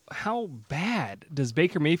how bad does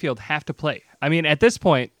Baker Mayfield have to play? I mean, at this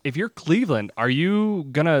point, if you're Cleveland, are you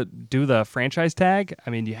gonna do the franchise tag? I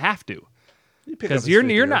mean, you have to, You pick up because his you're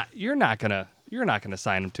fifth year. not gonna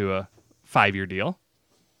sign him to a 5-year deal.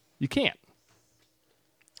 You can't.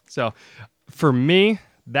 So, for me,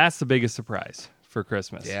 that's the biggest surprise for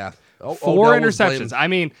Christmas. Yeah. 4 Odell was interceptions. blamed. I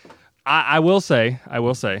mean, I will say,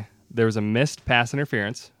 there was a missed pass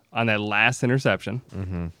interference on that last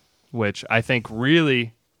interception, which I think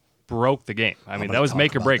really broke the game. I mean, that was Talk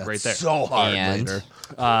make or about break that right there. So hard And- later.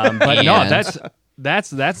 But no, And-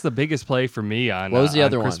 that's the biggest play for me on What was the on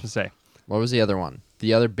other one? Christmas Day. What was the other one?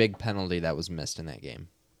 The other big penalty that was missed in that game.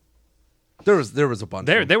 There was a bunch.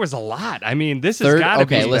 There was a lot. I mean, this has Third. got to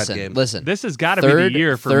Okay, be game. listen. this has got to be the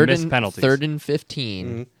year for missed penalties. 3rd and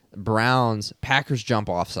 15. Packers jump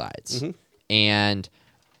offsides, and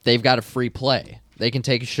they've got a free play. They can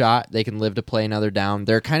take a shot. They can live to play another down.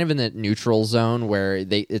 They're kind of in the neutral zone where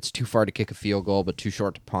it's too far to kick a field goal, but too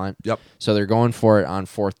short to punt. Yep. So they're going for it on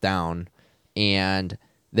 4th down, and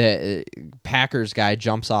the Packers guy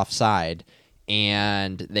jumps offside,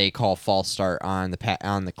 and they call false start on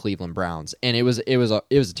the Cleveland Browns, and it was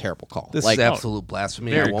a terrible call. This Like, is absolute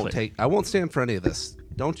blasphemy. Very I won't stand for any of this.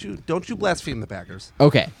 Don't you blaspheme the Packers.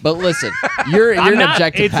 okay, but listen, you're I'm an not,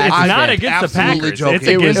 objective it's Packers not fan. against the Absolutely Packers. joking. It's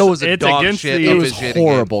against, It was a it's dog against shit It the was officiating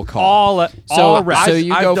game. horrible call. all So refs.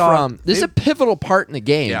 you I've go done- from this is a pivotal part in the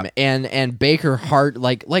game, Yeah. and Baker hard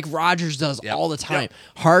like Rodgers does Yep. all the time. Yep.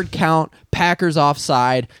 Hard count, Packers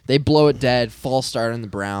offside, they blow it dead, false start on the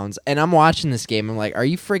Browns, and I'm watching this game. I'm like, are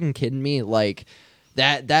you friggin' kidding me? Like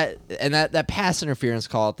that pass interference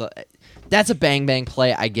call. That's a bang bang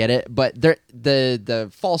play. I get it, but the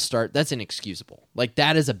false start, that's inexcusable. Like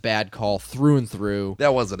that is a bad call through and through.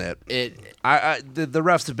 That wasn't it. The It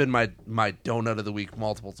refs have been my donut of the week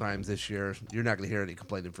multiple times this year. You're not going to hear any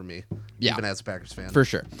complaining from me, Yeah. even as a Packers fan. For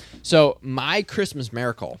sure. So my Christmas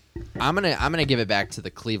miracle, I'm gonna give it back to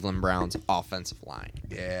the Cleveland Browns offensive line.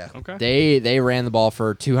 Yeah. Okay. They ran the ball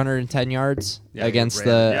for 210 yards against they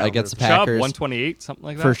the ran. against the Chubb, Packers. 128, something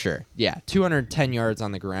like that. For sure. Yeah, 210 yards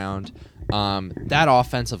on the ground. That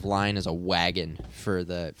offensive line is a wagon for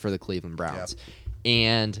the Cleveland Browns.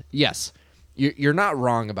 And yes, you're not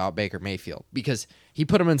wrong about Baker Mayfield because he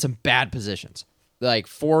put them in some bad positions. Like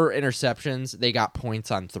 4 interceptions, they got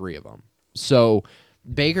points on 3 of them. So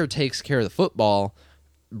Baker takes care of the football.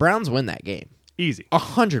 Browns win that game Easy.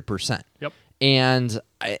 100%. Yep. And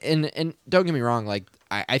don't get me wrong, like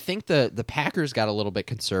I think the Packers got a little bit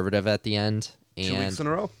conservative at the end. 2 weeks in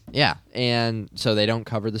a row. Yeah, and so they don't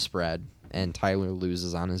cover the spread, and Tyler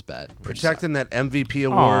loses on his bet. which Protecting that MVP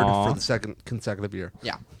award Aw. for the second consecutive year. sucks.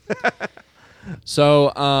 Yeah.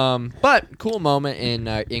 So, but cool moment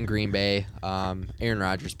in Green Bay. Aaron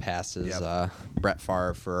Rodgers passes Yep. Brett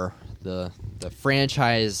Favre for the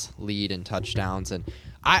franchise lead in touchdowns, and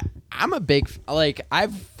I'm a big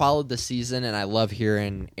I've followed the season, and I love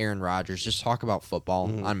hearing Aaron Rodgers just talk about football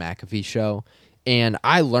on McAfee show, and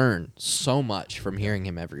I learn so much from hearing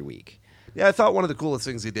him every week. Yeah, I thought one of the coolest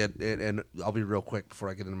things he did, and I'll be real quick before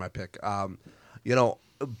I get into my pick.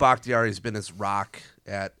 Bakhtiari's been his rock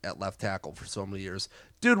at left tackle for so many years.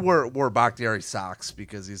 Dude wore Bakhtiari socks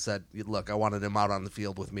because he said, look, I wanted him out on the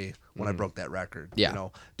field with me when I broke that record. Yeah.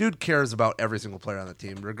 Dude cares about every single player on the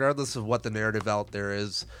team, regardless of what the narrative out there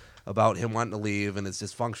is about him wanting to leave and his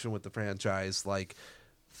dysfunction with the franchise. Like,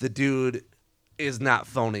 the dude is not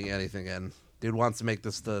phoning anything in. Dude wants to make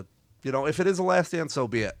this if it is a last stand, so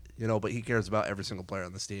be it. But he cares about every single player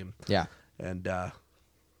on this team. Yeah. And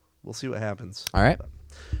we'll see what happens. All right.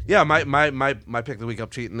 Yeah, my pick of the week, I'm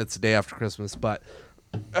cheating. It's the day after Christmas, but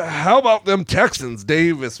how about them Texans?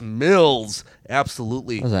 Davis Mills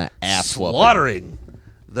absolutely That was an ass whooping. slaughtering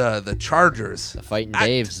the Chargers. The fighting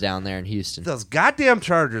Daves down there in Houston. Those goddamn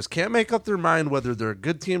Chargers can't make up their mind whether they're a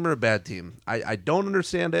good team or a bad team. I don't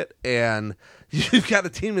understand it, and you've got a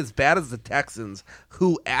team as bad as the Texans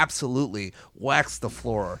who absolutely waxed the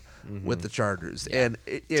floor with the Chargers. And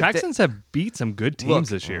Texans have beat some good teams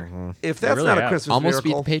this year. if that's really not a have. Christmas Almost beat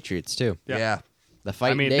miracle, the Patriots too. yeah. The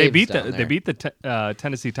fighting they Daves beat down there. the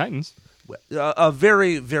Tennessee Titans. A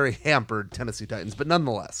very, very hampered Tennessee Titans, but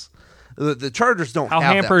nonetheless, the Chargers don't How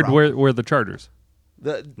have hampered that problem. were the Chargers?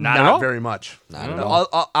 Not at all? very much. Not at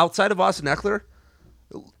all. Outside of Austin Eckler,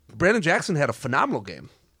 Brandon Jackson had a phenomenal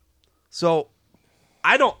game. So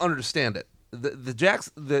I don't understand it.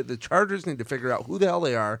 The Chargers need to figure out who the hell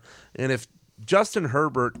they are, and if Justin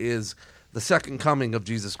Herbert is the second coming of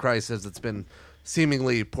Jesus Christ as it's been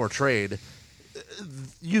seemingly portrayed,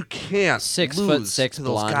 you can't 6'6" to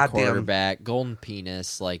those blonde goddamn quarterback, golden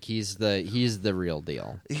penis. Like he's the real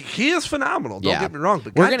deal. He is phenomenal. Don't Yeah. get me wrong,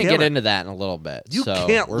 but We're gonna goddamn get it, into that in a little bit. you so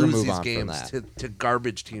can't we're gonna lose move these on from games that. to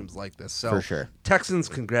garbage teams like this. So For sure. Texans,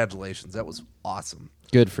 congratulations. That was awesome.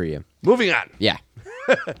 Good for you. Moving on. Yeah.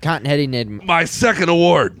 Cotton-headed Ned. My second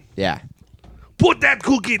award. Yeah. Put that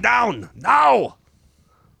cookie down now.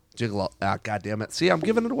 Jiggle. God damn it. See, I'm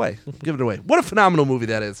giving it away. What a phenomenal movie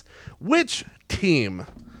that is. Which team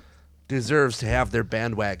deserves to have their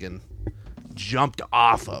bandwagon jumped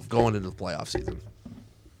off of going into the playoff season?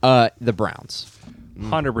 The Browns.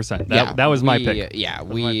 100%. Yeah, That was my we- pick. Yeah, was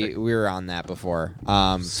my we pick. were on that before.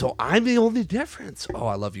 So I'm the only difference. Oh,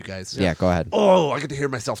 I love you guys. Yeah, go ahead. Oh, I get to hear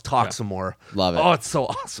myself talk some more. Love it. Oh, it's so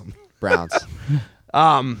awesome. Browns.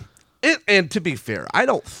 And to be fair, I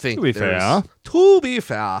don't think To be there's- fair. To be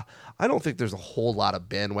fair, I don't think there's a whole lot of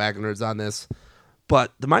bandwagoners on this.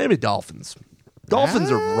 But the Miami Dolphins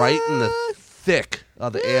are right in the thick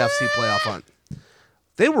of the AFC playoff hunt.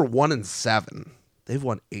 They were 1-7. They've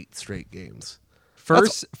won 8 straight games.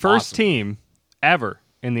 First awesome. team ever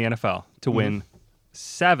in the NFL to win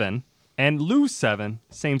 7 and lose 7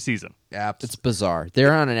 same season. It's bizarre.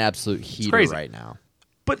 They're on an absolute heater crazy. right now.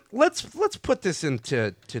 But let's put this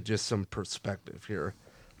into just some perspective here.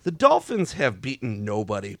 The Dolphins have beaten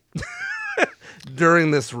nobody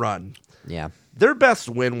during this run. Yeah. Their best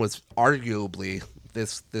win was arguably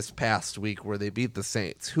this past week where they beat the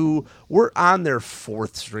Saints, who were on their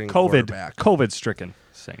 4th string quarterback. COVID stricken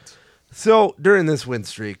Saints. So during this win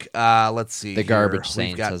streak, let's see. The here. garbage We've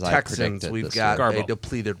Saints, got as I Texans. predicted We've this got year. a Garbo.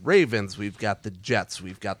 depleted Ravens. We've got the Jets.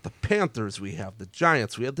 We've got the Panthers. We have the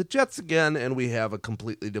Giants. We have the Jets again, and we have a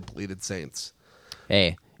completely depleted Saints.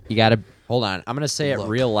 Hey, you got to hold on. I'm going to say Look. it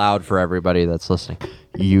real loud for everybody that's listening.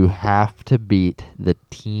 You have to beat the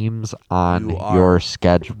teams on You are your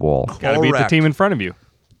schedule. Got to beat the Correct. team in front of you.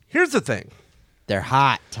 Here's the thing. They're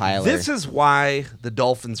hot, Tyler. This is why the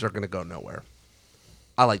Dolphins are going to go nowhere.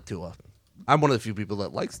 I like Tua. I'm one of the few people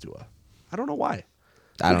that likes Tua. I don't know why.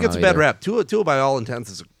 I He don't gets know a bad either. rap. Tua, by all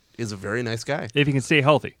intents, is a very nice guy If you can stay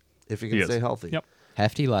healthy. if he He can is. stay healthy. Yep.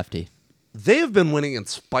 Hefty lefty. They have been winning in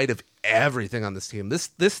spite of everything on this team. This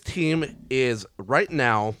team is right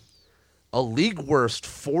now a league worst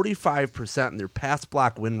 45% in their pass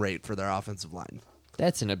block win rate for their offensive line.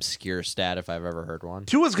 That's an obscure stat if I've ever heard one.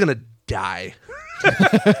 Tua's gonna die.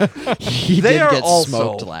 He They did are get also-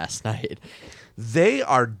 smoked last night. They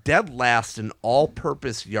are dead last in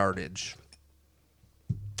all-purpose yardage.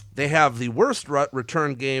 They have the worst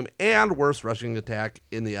return game and worst rushing attack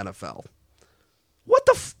in the NFL. What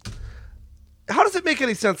the? How does it make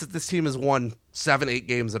any sense that this team has won 7-8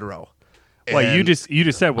 games in a row? Well, you And just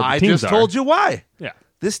said what the I teams just are. told you why. Yeah.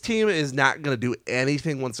 This team is not going to do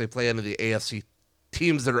anything once they play into the AFC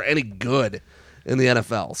teams that are any good in the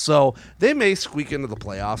NFL. So they may squeak into the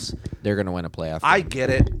playoffs. They're going to win a playoff. I game. get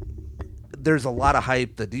it. There's a lot of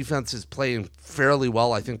hype. The defense is playing fairly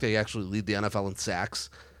well. I think they actually lead the NFL in sacks.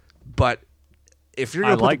 But if you're I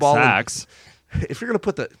going to put like the ball sacks. if you're going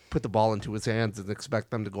to put the ball into his hands and expect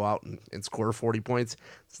them to go out and score 40 points,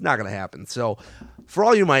 it's not going to happen. So for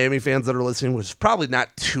all you Miami fans that are listening, which is probably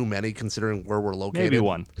not too many considering where we're located. Maybe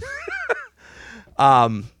one.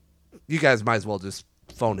 You guys might as well just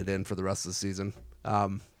phone it in for the rest of the season.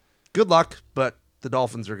 Good luck, but the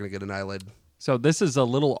Dolphins are going to get annihilated. So this is a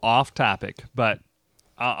little off topic, but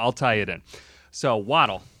I'll tie it in. So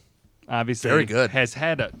Waddle, obviously, Very good. has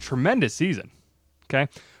had a tremendous season. Okay.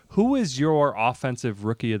 Who is your offensive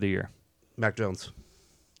rookie of the year? Mac Jones.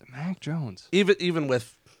 Mac Jones. Even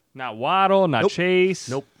with Not Waddle, not Nope. Chase.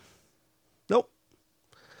 Nope.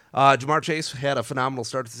 Jamar Chase had a phenomenal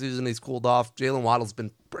start to the season. He's cooled off. Jalen Waddle's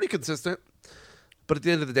been pretty consistent. But at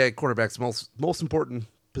the end of the day, quarterback's most important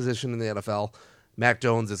position in the NFL. Mac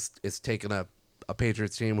Jones is taking a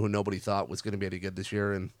Patriots team who nobody thought was going to be any good this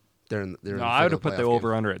year, and they're in No, I would have put the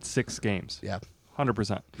over-under at 6 games. Yeah.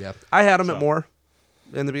 100%. Yeah. I had them at more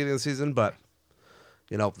in the beginning of the season, but,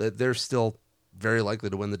 they're still very likely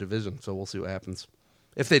to win the division, so we'll see what happens.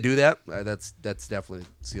 If they do that, that's definitely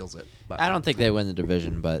seals it. But I don't think they win the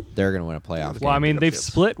division, but they're going to win a playoff game. Well, I mean, they've Yes.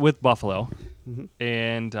 split with Buffalo, Mm-hmm.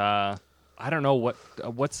 and I don't know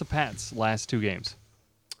what's the Pats' last 2 games.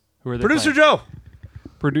 Who are they Producer playing? Joe,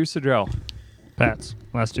 Producer Joe. Pats,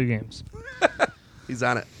 last 2 games. he's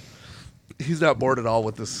on it. He's not bored at all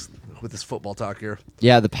with this football talk here.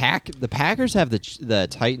 Yeah, the Packers have the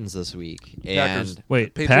Titans this week, Packers. and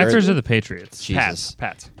Wait, Patriots? Packers or the Patriots? Jesus,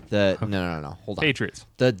 Pats. no, hold on. Patriots.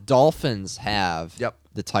 The Dolphins have Yep.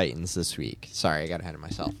 the Titans this week. Sorry, I got ahead of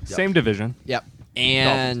myself. Same division. Yep,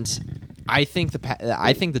 and I think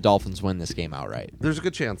the Dolphins win this game outright. There's a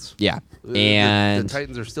good chance. Yeah, The and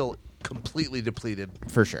Titans are still completely depleted.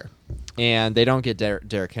 for sure, and they don't get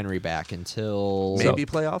Derrick Henry back until Maybe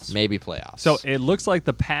playoffs. maybe playoffs. So it looks like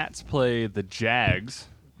the Pats play the Jags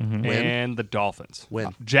and the Dolphins.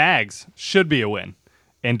 Win. Jags should be a win,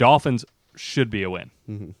 and Dolphins should be a win.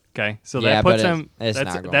 Okay, so Yeah, that puts but them. it's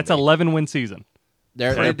not going That's to be. 11-win season.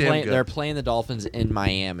 They're Pretty damn playing. good. They're playing the Dolphins in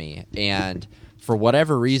Miami, and for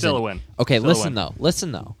whatever reason, Still a win. Okay, Still a listen win. though.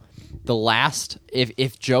 Listen though. The last,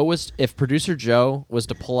 if producer Joe was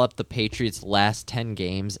to pull up the Patriots' last 10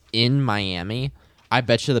 games in Miami, I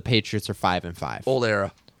bet you the Patriots are 5-5. Old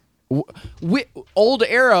era. Old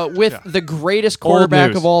era with Yeah. the greatest quarterback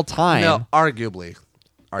news. of all time. No, arguably.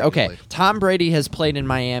 Okay, Tom Brady has played in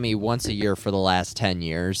Miami once a year for the last 10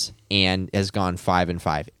 years and has gone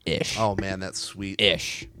 5-5 ish. Oh man, that's sweet.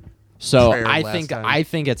 Ish. So Prayer I last think time. I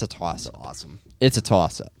think it's a toss up. Awesome. It's a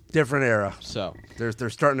toss up. Different era. So They're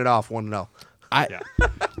starting it off 1-0. I Yeah.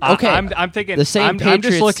 Okay. I'm thinking the same I'm Patriots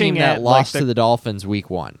just looking team that at lost like to the Dolphins week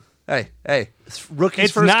 1. Hey, it's rookie's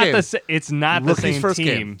It's first not game. it's not the Rookie's same first team.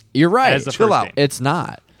 game. You're right. As the Chill first out. game. It's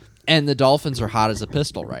not. And the Dolphins are hot as a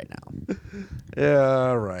pistol right now.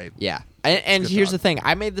 Yeah, right. Yeah. And good here's talk. the thing.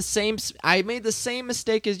 I made the same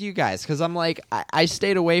mistake as you guys cuz I'm like I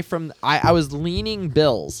stayed away from I was leaning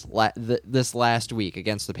Bills this last week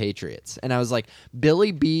against the Patriots. And I was like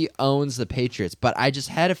Billy B owns the Patriots, but I just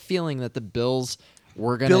had a feeling that the Bills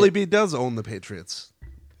were going to Billy B does own the Patriots.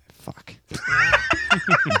 Fuck.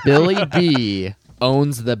 Billy B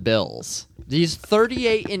owns the Bills. He's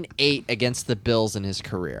 38-8 against the Bills in his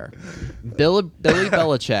career. Billy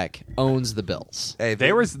Belichick owns the Bills. Hey,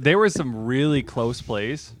 There was some really close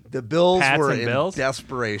plays. the Bills Pats were and in Bills?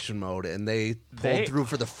 desperation mode, and they pulled They- through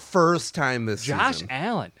for the first time this Josh season.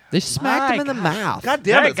 Allen. They smacked him in the My mouth. God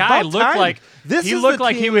damn it! That it's guy about looked time. like This he is looked the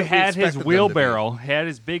like he team that we had his expected them to be. wheelbarrow, had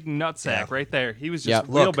his big nutsack right there. He was just Yep.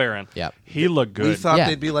 Look. wheelbarrowing. Yep. He looked We good. thought Yeah.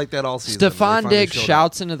 they'd be like that all season. They Stephon finally Diggs showed up.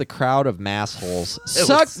 shouts into the crowd of massholes. was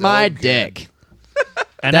Suck so my good. dick.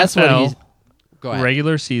 NFL, That's what he's. Go ahead.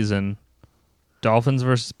 regular season, Dolphins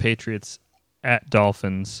versus Patriots at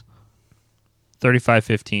Dolphins,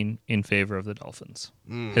 35-15 in favor of the Dolphins.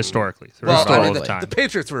 Historically, Well, throughout I all mean, the time. the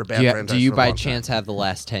Patriots were a bad Do you, franchise. do you for a by long chance time. have the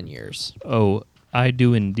last 10 years? Oh, I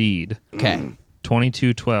do indeed. Okay.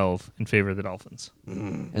 22-12 in favor of the Dolphins.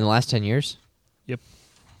 In the last 10 years? Yep.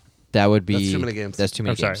 That would be. That's too many games. That's too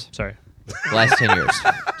many I'm games. sorry. The last 10 years.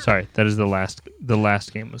 Sorry, that is the last. The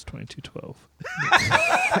last game was 22-12.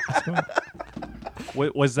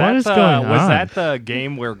 Was What that is going was on? that the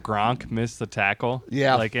game where Gronk missed the tackle?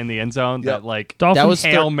 Yeah. like in the end zone. Yep. That like Dolphins That was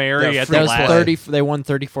Hail thir- Mary that at free the That was last. 30. They won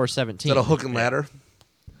 34-17. Is that a hook and ladder?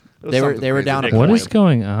 It was They were- something they were crazy. down a What What point. is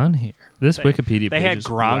going on here? This Wikipedia They page had is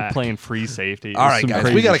Gronk whack. playing free safety. It All was right, some guys,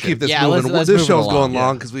 crazy we got to shit. keep this Yeah, moving. let's This move it show's along. going long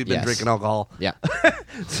Yeah. because we've been Yes. drinking alcohol. Yeah.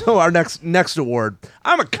 So our next award,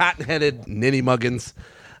 I'm a cotton-headed ninny muggins.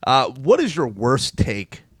 What is your worst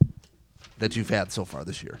take that you've had so far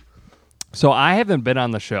this year? So I haven't been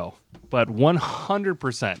on the show, but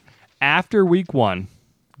 100% after week 1,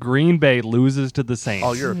 Green Bay loses to the Saints.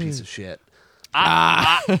 Oh, you're a piece of shit.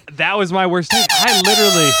 That was my worst take.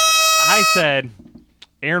 I said,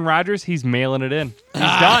 Aaron Rodgers, he's mailing it in. He's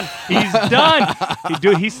done. He's done.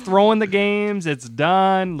 He's throwing the games. It's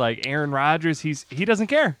done. Like Aaron Rodgers, he doesn't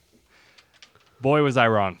care. Boy, was I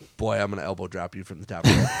wrong. Boy, I'm gonna elbow drop you from the top of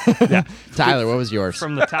the Yeah, Tyler, what was yours?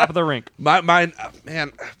 from the top of the rink. Mine,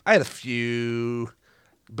 man, I had a few,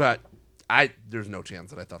 but there's no chance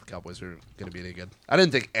that I thought the Cowboys were going to be any good. I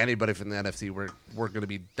didn't think anybody from the NFC were going to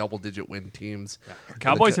be double-digit win teams.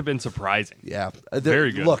 Cowboys have been surprising. Yeah,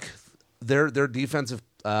 Very good. Look, their defensive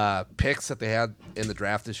picks that they had in the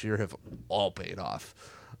draft this year have all paid off.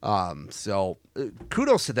 So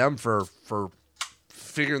kudos to them for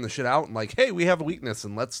figuring the shit out and like, hey, we have a weakness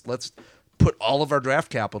and let's put all of our draft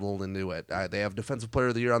capital into it. They have Defensive Player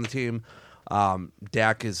of the Year on the team.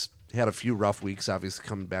 Dak has had a few rough weeks, obviously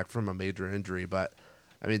coming back from a major injury, but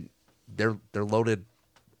I mean, they're loaded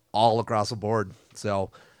all across the board. So,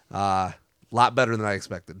 lot better than I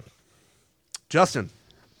expected. Justin.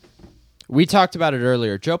 We talked about it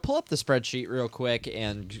earlier. Joe, pull up the spreadsheet real quick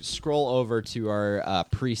and scroll over to our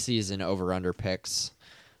preseason over/under picks.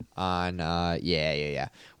 On yeah.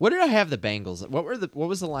 What did I have the Bengals? What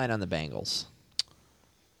was the line on the Bengals?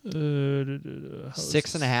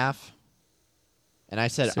 6.5. And I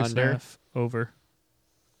said under. Over.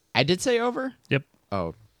 I did say over? Yep.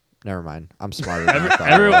 Oh, never mind. I'm smarter than I thought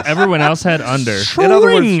I was. Everyone else had under. In other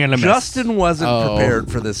words, Swing and a miss. Justin wasn't prepared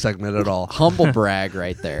for this segment at all. Humble brag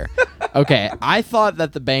right there. Okay, I thought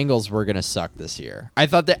that the Bengals were going to suck this year. I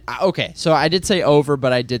thought that so I did say over,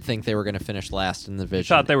 but I did think they were going to finish last in the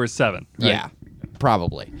division. Thought they were 7. Right? Yeah,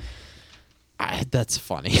 probably. That's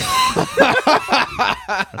funny.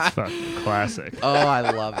 That's fucking classic. Oh,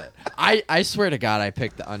 I love it. I swear to God, I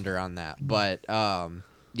picked the under on that. But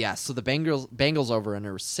yeah, so the Bengals over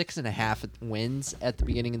under was 6.5 wins at the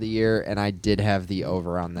beginning of the year, and I did have the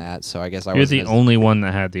over on that. So I guess I was the only one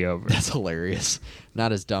that had the over. That's hilarious.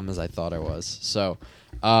 Not as dumb as I thought I was. So,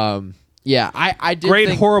 yeah, I did. Great,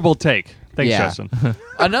 think, horrible take. Thanks, Yeah. Justin.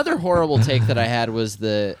 Another horrible take that I had was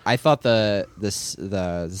I thought the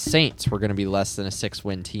Saints were going to be less than a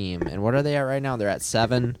 6-win team, and what are they at right now? They're at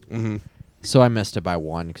 7. Mm-hmm. So I missed it by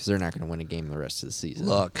 1 because they're not going to win a game the rest of the season.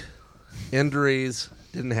 Look, injuries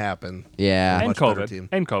didn't happen. Yeah. and much better COVID. team.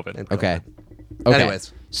 And COVID. And Okay.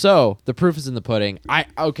 Anyways. So the proof is in the pudding.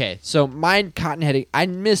 So mine cotton-heading. I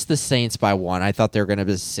missed the Saints by 1. I thought they were going to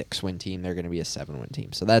be a 6-win team. They're going to be a 7-win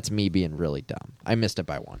team. So that's me being really dumb. I missed it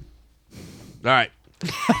by 1. All right.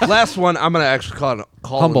 Last one. I'm going to actually call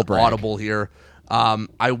Humble an brag. audible here.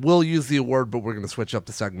 I will use the award, but we're going to switch up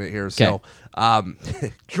the segment here. So,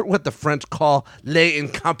 you're what the French call les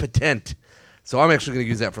incompetents. So I'm actually going to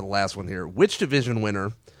use that for the last one here. Which division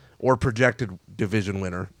winner or projected division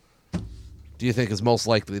winner do you think is most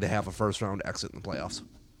likely to have a first-round exit in the playoffs?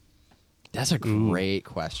 That's a great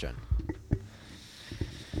question.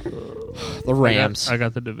 The Rams. I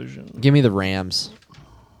got the division. Give me the Rams.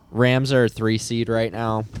 Rams are a 3 seed right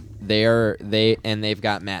now. They've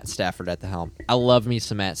got Matt Stafford at the helm. I love me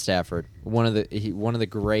some Matt Stafford. One of the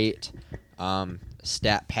great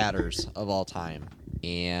stat patters of all time.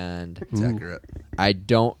 And It's accurate. I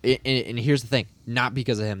don't. And here's the thing: not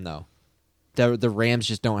because of him though. The Rams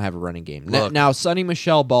just don't have a running game. Look. Now, Sonny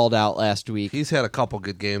Michel balled out last week. He's had a couple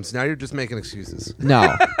good games. Now you're just making excuses.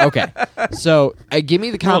 No. Okay. So give me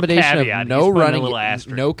the combination caveat. of no He's putting a running, little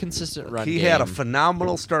asterisk. no consistent run He game. had a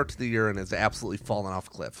phenomenal start to the year and has absolutely fallen off a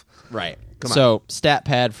cliff. Right. Come on. So Stat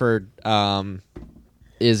Padford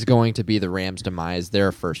is going to be the Rams' demise. They're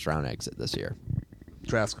a first-round exit this year.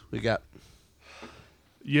 Trask, we got.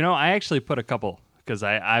 You know, I actually put a couple because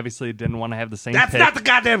I obviously didn't want to have the same That's pick. not the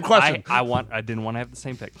goddamn question. I didn't want to have the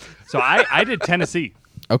same pick. So I did Tennessee.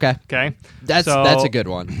 Okay. Okay. That's So, a good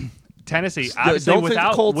one. Tennessee. Obviously, Don't think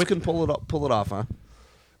the Colts with- can pull it off, huh?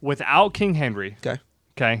 without King Henry. Okay.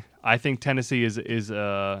 Okay. I think Tennessee is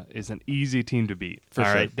an easy team to beat. For All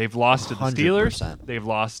sure. right. They've lost to the 100%. Steelers. They've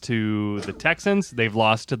lost to the Texans. They've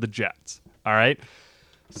lost to the Jets. All right.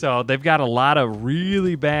 So they've got a lot of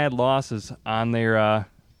really bad losses on their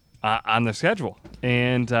schedule.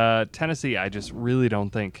 And Tennessee, I just really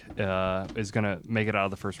don't think is going to make it out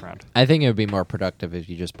of the first round. I think it would be more productive if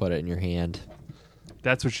you just put it in your hand.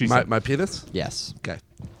 That's what she said. My penis? Yes. Okay.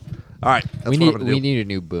 All right. That's We what I'm gonna do. need a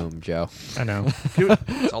new boom, Joe. I know.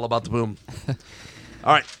 It's all about the boom.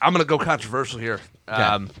 All right. I'm going to go controversial here.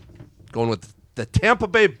 Going with the Tampa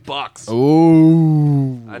Bay Bucks.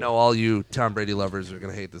 Ooh. I know all you Tom Brady lovers are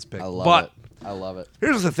going to hate this pick. I love but it. I love it.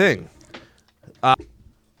 here's the thing.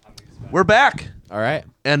 We're back. All right.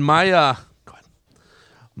 And my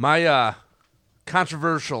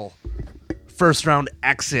controversial first round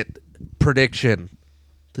exit prediction.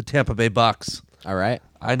 The Tampa Bay Bucks. All right.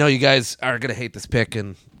 I know you guys are going to hate this pick,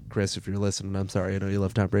 and Chris, if you're listening, I'm sorry. I know you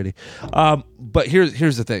love Tom Brady. But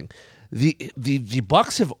here's the thing. The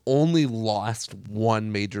Bucks have only lost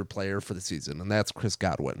one major player for the season, and that's Chris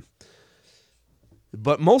Godwin.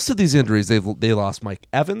 But most of these injuries, they lost Mike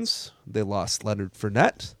Evans, they lost Leonard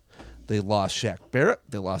Fournette, they lost Shaq Barrett,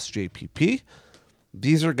 they lost JPP.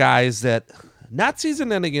 These are guys that, not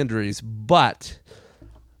season-ending injuries, but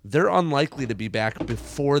they're unlikely to be back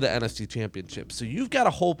before the NFC Championship. So you've got to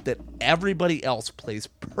hope that everybody else plays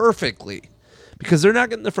perfectly because they're not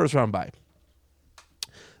getting the first round bye.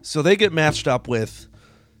 So they get matched up with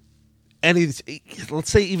let's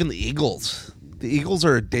say even the Eagles. The Eagles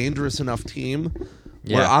are a dangerous enough team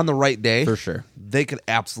where on the right day, for sure, they could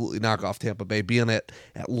absolutely knock off Tampa Bay, being at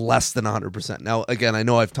less than 100%. Now, again, I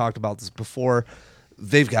know I've talked about this before.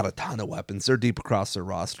 They've got a ton of weapons. They're deep across their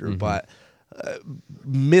roster, but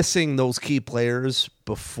missing those key players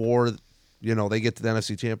before they get to the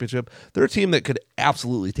NFC Championship, they're a team that could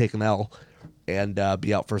absolutely take an L and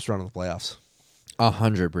be out first round of the playoffs.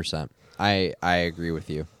 100%. I agree with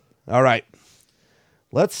you. All right.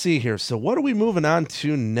 Let's see here. So what are we moving on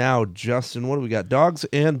to now, Justin? What do we got? Dogs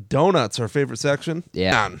and Donuts, our favorite section?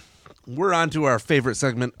 Yeah. We're on to our favorite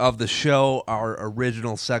segment of the show, our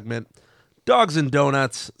original segment. Dogs and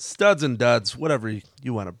Donuts, Studs and Duds, whatever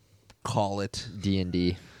you want to call it.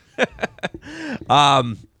 D&D.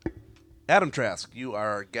 Adam Trask, you are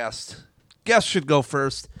our guest. Guest should go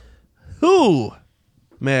first. Who,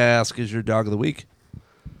 may I ask, is your dog of the week?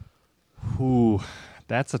 Ooh,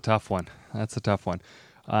 that's a tough one.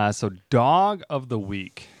 So dog of the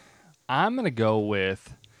week. I'm going to go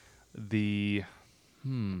with I'm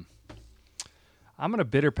going to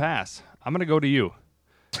bitter pass. I'm going to go to you.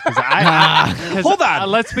 Hold on.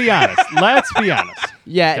 Let's be honest.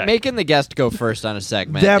 Yeah, Okay. making the guest go first on a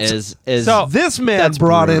segment is so this man that's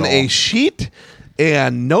brought brutal. in a sheet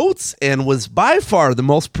and notes and was by far the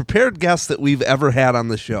most prepared guest that we've ever had on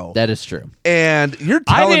the show. That is true. And you're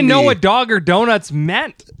I telling didn't know me what dog or donuts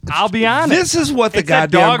meant. I'll be honest. this is what the It's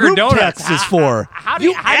that goddamn dog or group donuts. text is for. How do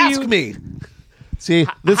you you ask me. See,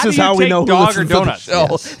 this how is do you how we take know who dog or listens to the donuts? show.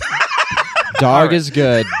 Yes. Dog is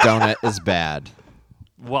good. Donut is bad.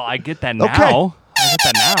 Well, I get that now. Okay. I get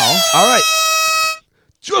that now. All right.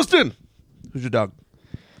 Justin, who's your dog?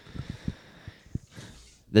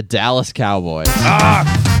 The Dallas Cowboys.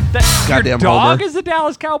 Goddamn your dog homer. is the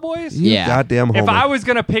Dallas Cowboys? Yeah. Goddamn homer. If I was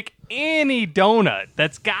going to pick any donut,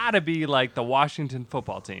 that's got to be like the Washington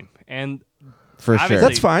football team. And For sure. Obviously-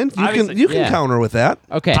 That's fine. Obviously- You can Yeah. counter with that.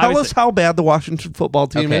 Okay. Tell Obviously- us how bad the Washington football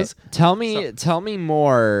team Okay. is. Tell me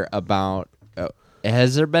more about.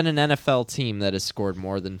 Has there been an NFL team that has scored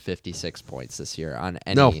more than 56 points this year on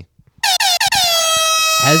any? No.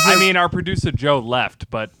 Has there, I mean, our producer Joe left,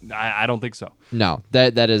 but I don't think so. no,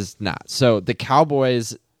 that is not. So the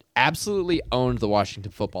Cowboys absolutely owned the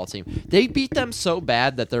Washington football team. They beat them so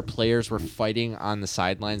bad that their players were fighting on the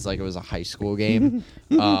sidelines like it was a high school game.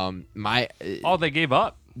 Oh, they gave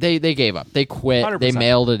up. They gave up. They quit. 100%. They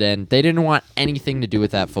mailed it in. They didn't want anything to do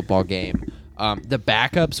with that football game. The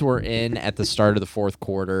backups were in at the start of the fourth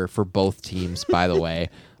quarter for both teams, by the way.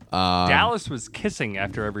 Dallas was kissing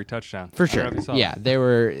after every touchdown. For I don't know sure. if you saw Yeah, that. they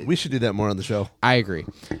were. We should do that more on the show. I agree.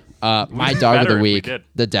 My be dog of better the if we week, did.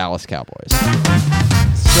 the Dallas Cowboys.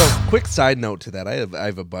 So, quick side note to that: I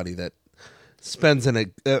have a buddy that spends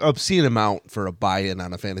an obscene amount for a buy-in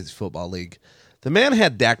on a fantasy football league. The man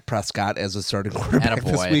had Dak Prescott as a starting quarterback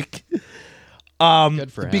this Attaboy. week.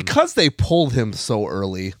 Good for him. Because they pulled him so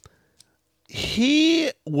early,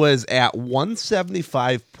 he was at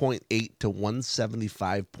 175.8 to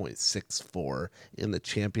 175.64 in the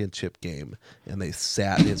championship game, and they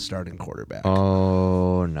sat his starting quarterback.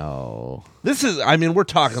 Oh no! This is, I mean, we're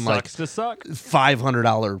talking like Sucks to suck.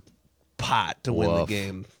 $500 pot to win the Woof.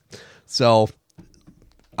 game. So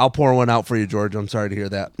I'll pour one out for you, George. I'm sorry to hear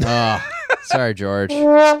that. Sorry, George.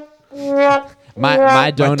 My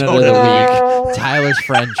donut of the week, Tyler's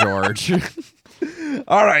friend George.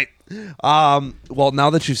 All right. Well, now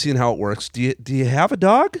that you've seen how it works, do you have a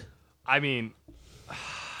dog? I mean,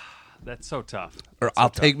 that's so tough. Or I'll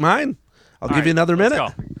take mine. I'll give right, you another let's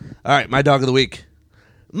minute. go. All right, my dog of the week.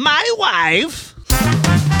 My wife.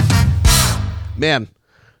 Man,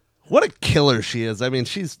 what a killer she is. I mean,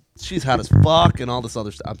 she's hot as fuck and all this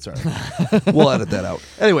other stuff. I'm sorry. We'll edit that out.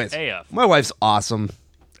 Anyways, AF. my wife's awesome.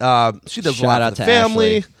 She does a Shout lot out for the to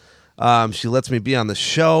family. She lets me be on the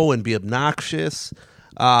show and be obnoxious.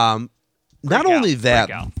 Not gal. only Great that,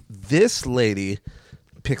 gal. this lady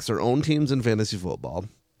picks her own teams in fantasy football.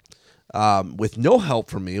 with no help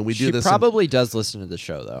from me, and we do She this. probably does listen to the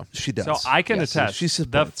show, though. She does. So I can Yes, attest. She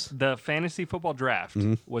supports. The fantasy football draft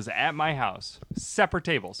was at my house, separate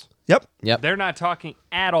tables. Yep. Yep. They're not talking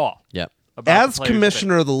at all. Yep. About As the players'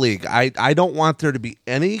 commissioner of the league, I don't want there to be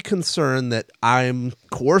any concern that I'm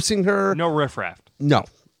coercing her. pick. No riffraff. No,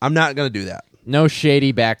 I'm not going to do that. No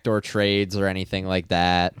shady backdoor trades or anything like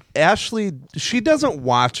that. Ashley, she doesn't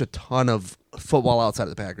watch a ton of football outside of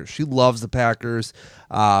the Packers. She loves the Packers.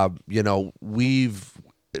 You know,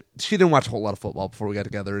 she didn't watch a whole lot of football before we got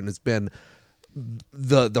together, and has been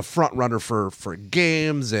the front runner for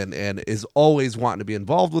games and is always wanting to be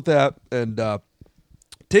involved with that, and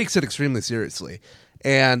takes it extremely seriously.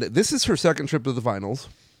 And this is her second trip to the finals,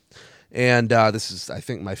 and this is, I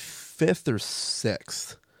think, my 5th or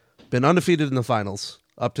 6th. Been undefeated in the finals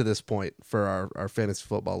up to this point for our fantasy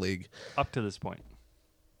football league. Up to this point.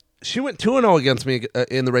 She went 2-0 against me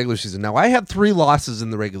in the regular season. Now, I had 3 losses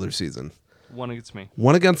in the regular season. One against me.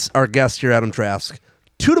 1 against our guest here, Adam Trask.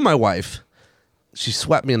 2 to my wife. She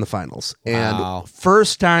swept me in the finals. Wow. And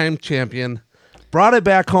first time champion. Brought it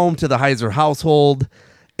back home to the Heiser household.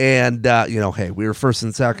 And, you know, hey, we were first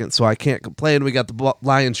and second, so I can't complain. We got the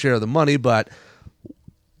lion's share of the money, but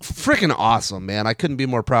freaking awesome, man. I couldn't be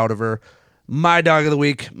more proud of her. My dog of the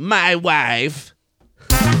week, my wife.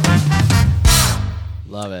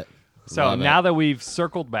 Love it. So Love now it. that we've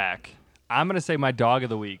circled back, I'm going to say my dog of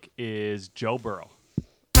the week is Joe Burrow.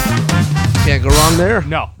 Can't go wrong there.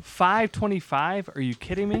 No, 525. Are you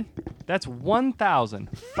kidding me? That's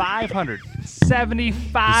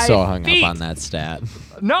 1,575 So hung feet. up on that stat.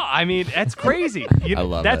 No, I mean that's crazy. I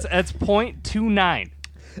love that's, it. That's 0.29.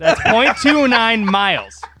 That's 0.29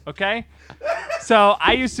 miles. Okay. So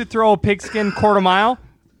I used to throw a pigskin quarter mile.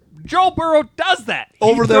 Joe Burrow does that. He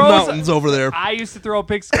Over them throws- mountains over there. I used to throw a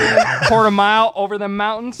pigskin quarter mile over them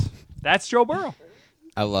mountains. That's Joe Burrow.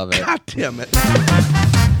 I love it. God damn it.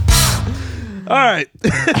 All right.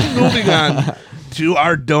 Moving on to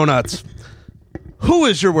our donuts. Who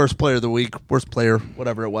is your worst player of the week? Worst player,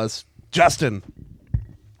 whatever it was. Justin.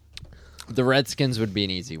 The Redskins would be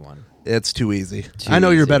an easy one. It's too easy. I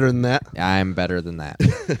know you're easy. better than that. I'm better than that.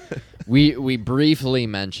 we briefly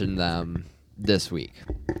mentioned them this week,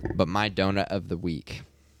 but my donut of the week.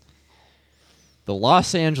 The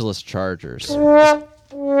Los Angeles Chargers.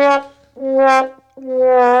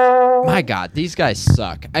 My God, these guys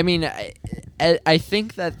suck. I mean, I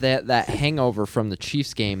think that hangover from the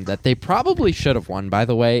Chiefs game that they probably should have won, by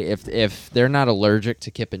the way, if they're not allergic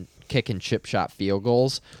to kick and chip shot field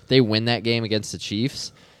goals, they win that game against the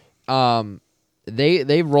Chiefs.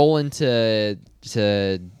 They roll into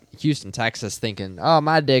Houston, Texas, thinking, "Oh,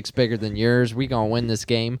 my dick's bigger than yours. We gonna win this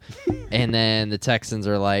game." And then the Texans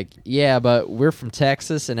are like, "Yeah, but we're from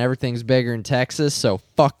Texas, and everything's bigger in Texas. So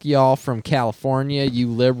fuck y'all from California, you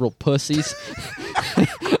liberal pussies."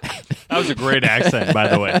 That was a great accent, by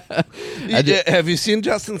the way. Have you seen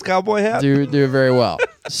Justin's cowboy hat? do very well.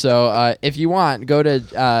 So if you want, go to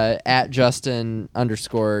at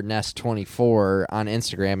Justin_Nest24 on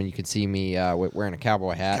Instagram, and you can see me wearing a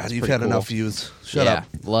cowboy hat. God, It's you've pretty had cool. enough views. Shut up.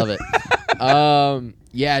 Love it.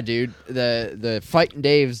 Yeah, dude. The Fightin'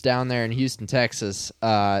 Daves down there in Houston, Texas,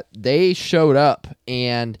 they showed up,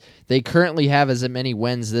 and they currently have as many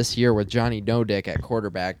wins this year with Johnny No Dick at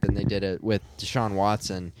quarterback than they did it with Deshaun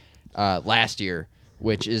Watson last year,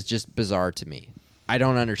 which is just bizarre to me. I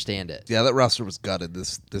don't understand it. Yeah, that roster was gutted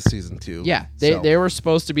this season too. Yeah, they were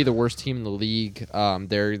supposed to be the worst team in the league.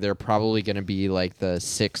 They're probably going to be like the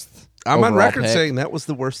 6th. I'm on overall record pick. saying that was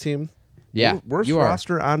the worst team. Yeah, Worst you are.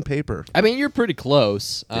 roster on paper. I mean, you're pretty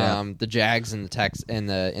close. Yeah. The Jags and the Tex and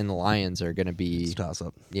the Lions are going to be. It's a toss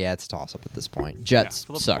up. Yeah, it's a toss up at this point. Jets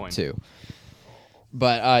flip a suck coin. too.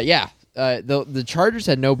 But the Chargers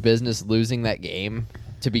had no business losing that game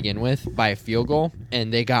to begin with by a field goal,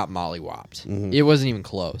 and they got mollywopped. Mm-hmm. It wasn't even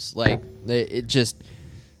close. Like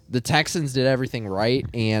the Texans did everything right,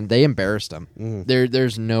 and they embarrassed them.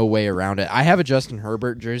 There's no way around it. I have a Justin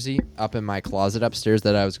Herbert jersey up in my closet upstairs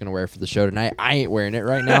that I was going to wear for the show tonight. I ain't wearing it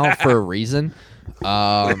right now for a reason.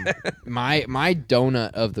 My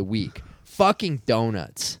donut of the week, fucking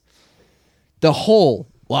donuts. The whole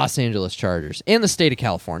Los Angeles Chargers and the state of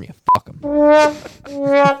California. Fuck them. All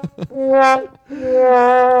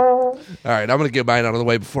right, I'm going to get mine out of the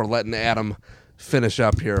way before letting Adam finish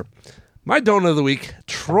up here. My donut of the week,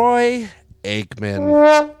 Troy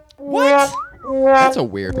Aikman. What? That's a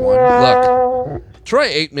weird one. Look, Troy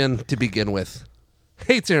Aikman, to begin with,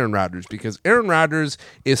 hates Aaron Rodgers because Aaron Rodgers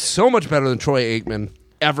is so much better than Troy Aikman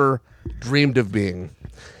ever dreamed of being.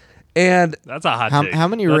 And That's a hot How, take. how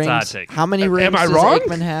many That's rings? a hot take. How many rings I does wrong?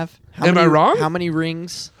 Aikman have? Am I wrong? How many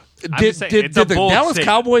rings Did the Dallas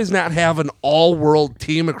Cowboys not have an all-world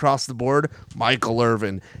team across the board? Michael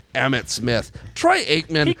Irvin, Emmitt Smith, Troy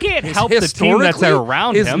Aikman. He can't help the team that's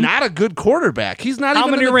around him. Is not a good quarterback. He's not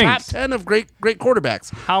even in the top 10 of great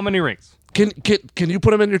quarterbacks. How many rings? Can you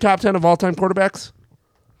put him in your top 10 of all-time quarterbacks?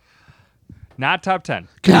 Not top 10.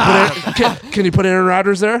 Can you put Aaron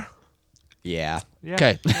Rodgers there? Yeah.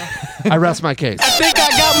 Okay. I rest my case. I think I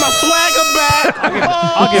got my swagger back.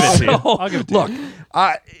 I'll give it to you. I'll give it to Look, you.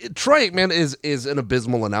 Troy Aikman is an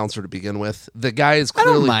abysmal announcer to begin with. The guy is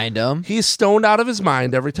clearly... I don't mind him. He's stoned out of his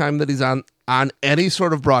mind every time that he's on any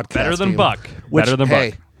sort of broadcast. Better than team, Buck. Which, Better than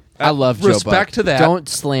hey, Buck. I love Joe Buck. Respect to that. Don't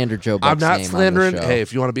slander Joe Buck's I'm not name slandering. on the show. Hey,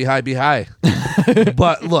 if you want to be high, be high.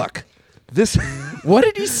 But look, this... What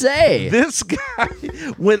did he say? This guy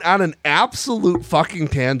went on an absolute fucking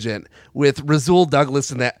tangent with Rasul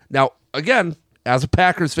Douglas and that. Now, again, as a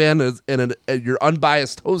Packers fan and your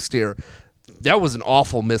unbiased host here, that was an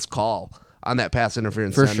awful missed call on that pass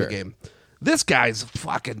interference For in sure. the game. This guy's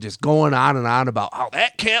fucking just going on and on about how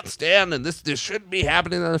that can't stand and this shouldn't be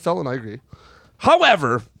happening in the NFL, and I agree.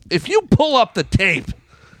 However, if you pull up the tape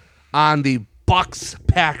on the Bucks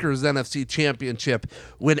Packers NFC Championship,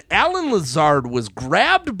 when Alan Lazard was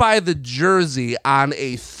grabbed by the jersey on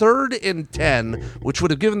a 3rd and 10, which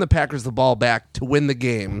would have given the Packers the ball back to win the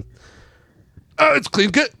game, it's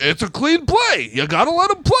clean. It's a clean play. You gotta let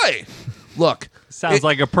him play. Look, Sounds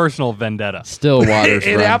like a personal vendetta. Stillwater's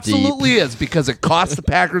it run absolutely deep. is, because it cost the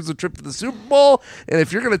Packers a trip to the Super Bowl. And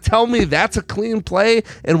if you're going to tell me that's a clean play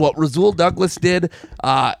and what Rasul Douglas did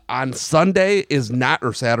on Sunday is not,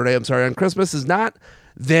 or Saturday, I'm sorry, on Christmas is not,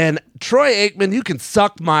 then Troy Aikman, you can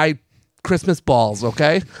suck my Christmas balls,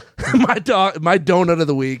 okay? my donut of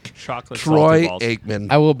the week, Chocolate Troy salted balls.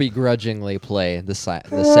 Aikman. I will begrudgingly play the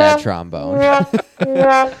sad trombone.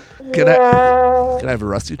 Can I have a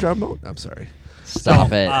rusty trombone? I'm sorry.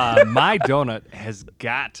 Stop it. My donut has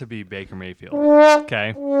got to be Baker Mayfield.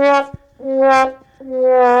 Okay.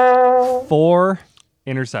 4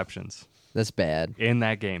 interceptions That's bad. in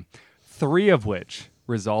that game, 3 of which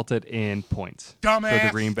resulted in points for the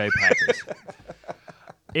Green Bay Packers.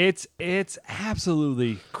 It's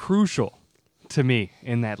absolutely crucial to me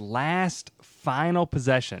in that last final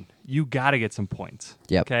possession. You got to get some points.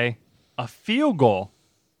 Yep. Okay. A field goal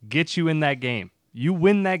gets you in that game. You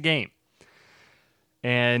win that game.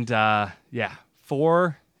 And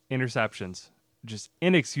 4 interceptions, just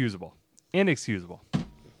inexcusable.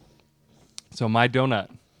 So my donut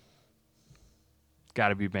got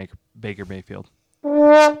to be Baker Mayfield.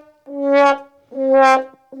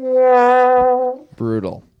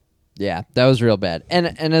 Brutal. Yeah, that was real bad. And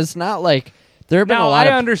it's not like there have been Now, a lot I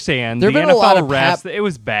of understand. there The have been a lot NFL of refs, it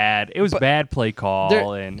was bad. It was bad play call.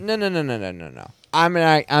 No. I'm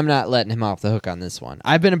not letting him off the hook on this one.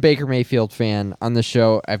 I've been a Baker Mayfield fan on the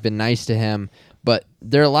show. I've been nice to him, but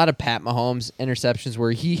there are a lot of Pat Mahomes interceptions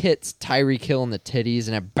where he hits Tyreek Hill in the titties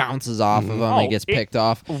and it bounces off of him and gets picked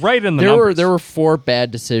off. Right in the there numbers. were 4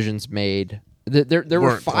 bad decisions made. There were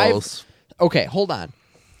Weren't 5. close. Okay, hold on.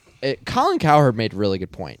 Colin Cowherd made a really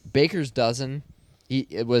good point. Baker's dozen.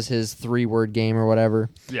 It was his 3-word game or whatever.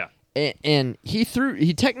 Yeah. And he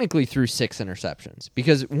technically threw 6 interceptions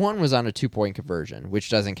because one was on a 2-point conversion, which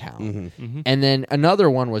doesn't count. And then another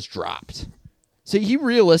one was dropped. So he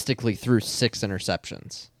realistically threw 6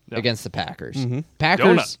 interceptions against the Packers.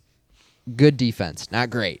 Packers, good defense. Not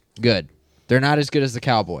great. Good. They're not as good as the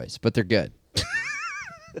Cowboys, but they're good.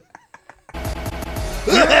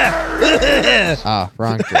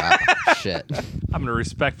 Wrong drop. Shit. I'm going to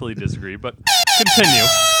respectfully disagree, but continue.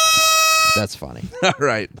 That's funny. All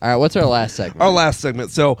right. All right, what's our last segment? Our last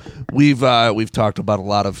segment. So we've talked about a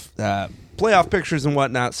lot of playoff pictures and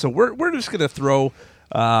whatnot. So we're just gonna throw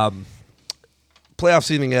playoff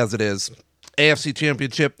seeding as it is, AFC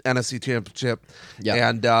Championship, NFC Championship,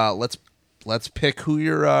 and let's pick who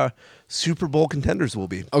your Super Bowl contenders will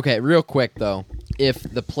be. Okay, real quick though,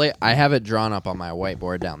 I have it drawn up on my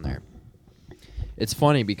whiteboard down there. It's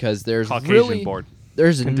funny because there's Caucasian board.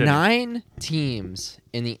 There's Continue. 9 teams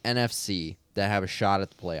in the NFC that have a shot at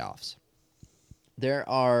the playoffs. There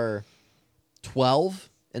are 12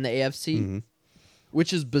 in the AFC,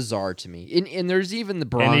 which is bizarre to me. And there's even the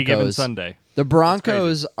Broncos. Any given Sunday. The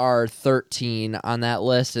Broncos are 13 on that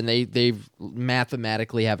list, and they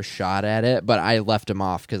mathematically have a shot at it. But I left them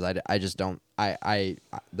off because I just don't. The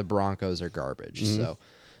Broncos are garbage. So,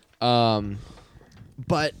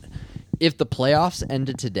 but if the playoffs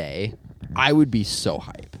ended today, I would be so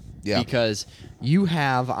hype. Yeah. Because you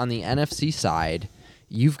have on the NFC side,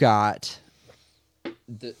 you've got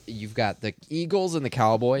the Eagles and the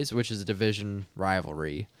Cowboys, which is a division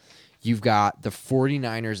rivalry. You've got the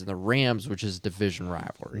 49ers and the Rams, which is a division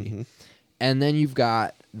rivalry. And then you've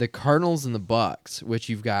got the Cardinals and the Bucks, which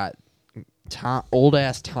you've got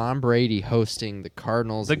old-ass Tom Brady hosting the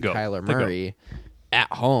Cardinals and Kyler Murray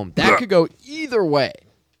at home. That could go either way.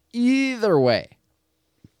 Either way.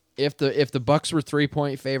 If the Bucks were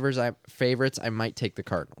 3-point favorites, I might take the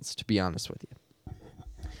Cardinals, to be honest with you.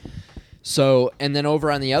 So, and then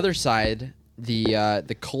over on the other side,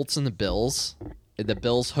 the Colts and the Bills. The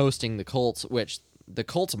Bills hosting the Colts, which the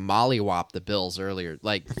Colts mollywopped the Bills earlier,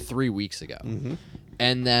 like 3 weeks ago.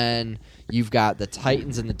 And then you've got the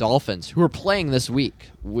Titans and the Dolphins, who are playing this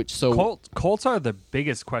week. Colts are the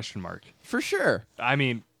biggest question mark. For sure. I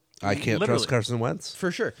mean, I can't trust Carson Wentz.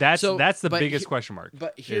 For sure. That's the biggest question mark.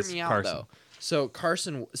 But hear me out, though. So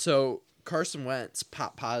Carson Wentz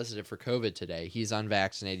popped positive for COVID today. He's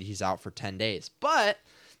unvaccinated. He's out for 10 days. But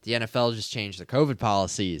the NFL just changed the COVID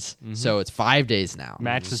policies, so it's 5 days now.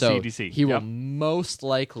 Match the so CDC. He will most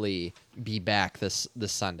likely be back this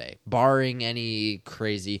Sunday, barring any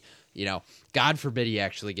crazy, God forbid he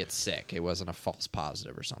actually gets sick. It wasn't a false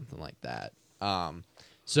positive or something like that.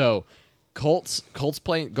 So Colts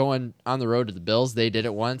going on the road to the Bills. They did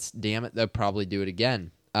it once. Damn it, they'll probably do it again.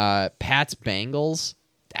 Pats Bengals.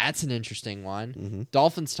 That's an interesting one.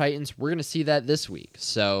 Dolphins Titans. We're gonna see that this week.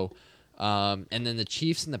 So. And then the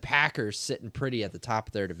Chiefs and the Packers sitting pretty at the top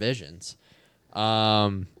of their divisions.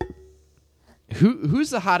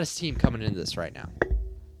 Who's the hottest team coming into this right now?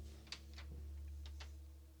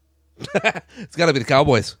 It's got to be the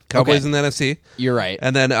Cowboys. Cowboys in the NFC. You're right.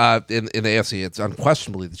 And then in the AFC, it's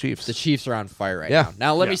unquestionably the Chiefs. The Chiefs are on fire right now.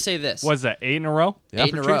 Now, let me say this. Was that 8 in a row? Yeah,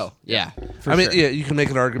 8 in a row. Yeah. I mean, you can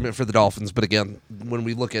make an argument for the Dolphins, but again, when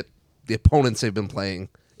we look at the opponents they've been playing,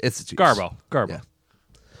 it's the Chiefs. Garbo. Yeah.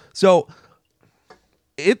 So,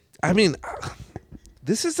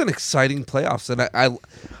 this is an exciting playoffs, and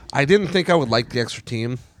I didn't think I would like the extra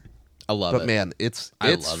team. I love it. But man, it's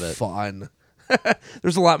love it. fun.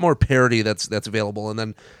 There's a lot more parity that's available, and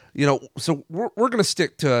then so we're going to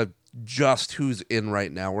stick to just who's in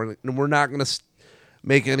right now. We're not going to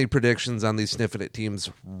make any predictions on these sniffing at teams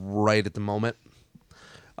right at the moment.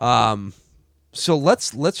 So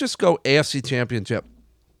let's just go AFC Championship.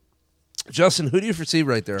 Justin, who do you foresee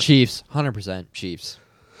right there? Chiefs, 100% Chiefs.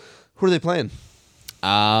 Who are they playing?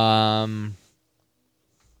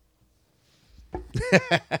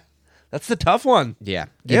 That's the tough one. Yeah.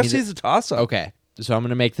 AFC is a toss-up. Okay, so I'm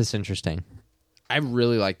going to make this interesting. I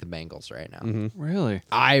really like the Bengals right now. Really?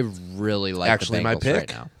 I really like Actually, the my Bengals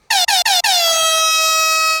pick. right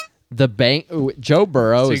now. Joe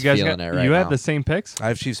Burrow So is feeling it right now. You have the same picks? I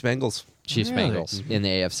have Chiefs Bengals. Chiefs Really? Bengals in the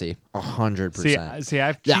AFC, 100%. See, I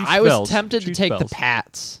have Yeah, Chiefs, I was Bills. tempted Chiefs, to take Bills.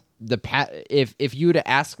 the Pats. If you would have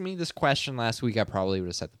asked me this question last week, I probably would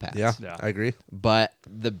have said the Pats. Yeah, I agree. But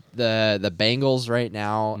the Bengals right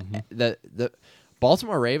now, the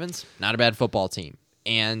Baltimore Ravens, not a bad football team,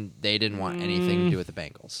 and they didn't want anything to do with the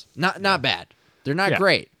Bengals. Not bad. They're not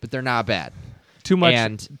great, but they're not bad. Too much.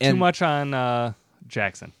 And too much on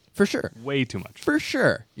Jackson. For sure. Way too much. For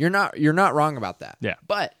sure. You're not wrong about that. Yeah.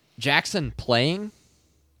 But Jackson playing,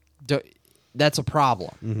 that's a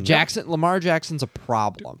problem. Lamar Jackson's a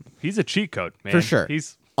problem. He's a cheat code, man. For sure.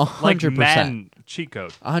 He's 100%. like Madden cheat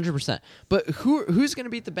code. 100%. But who's going to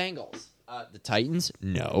beat the Bengals? The Titans?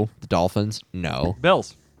 No. The Dolphins? No.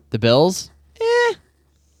 Bills. The Bills?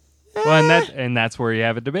 Well, and that's where you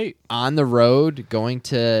have a debate. On the road, going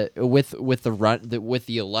to with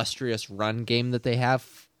the illustrious run game that they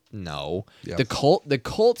have? No. Yes. The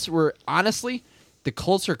Colts were honestly, the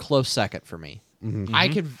Colts are close second for me. I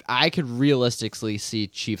could realistically see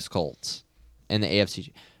Chiefs Colts in the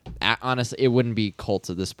AFC. Honestly, it wouldn't be Colts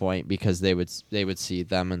at this point because they would see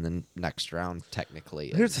them in the next round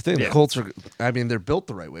technically. Here's the thing: the Colts are. I mean, they're built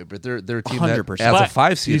the right way, but they're a team that, 100%. as a But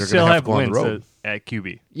 5 seed, you are still going to have to go on the wins road. at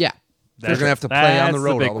QB. Yeah. They're going to have to play on the That's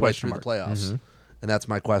road big all the way question through the mark. playoffs, and that's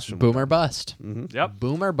my question. Boom or bust. Yep.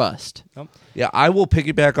 Boom or bust. Yep. Yeah, I will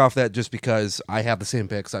piggyback off that just because I have the same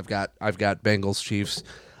picks. I've got Bengals, Chiefs,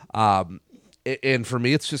 and for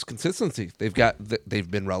me, it's just consistency.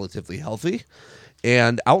 They've been relatively healthy,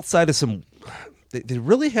 and outside of some, they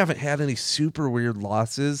really haven't had any super weird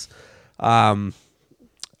losses.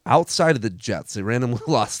 Outside of the Jets, they randomly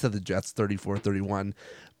lost to the Jets 34-31,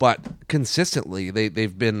 but consistently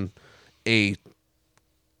they've been a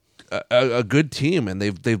good team, and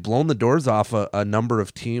they've blown the doors off a number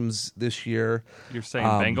of teams this year. You're saying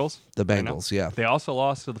Bengals? The Right now? Bengals, yeah. They also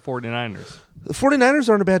lost to the 49ers. The 49ers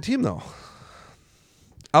aren't a bad team, though.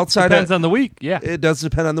 Outside Depends of, on the week, yeah. it does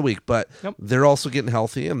depend on the week, but Yep. they're also getting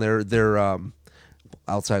healthy, and they're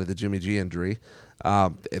outside of the Jimmy G injury,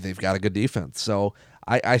 they've got a good defense. So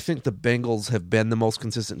I think the Bengals have been the most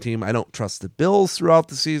consistent team. I don't trust the Bills throughout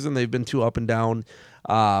the season. They've been too up and down.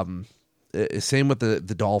 Same with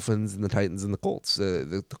the Dolphins and the Titans and the Colts.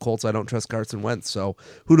 The Colts, I don't trust Carson Wentz. So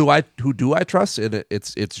who do I trust?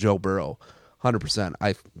 It's Joe Burrow,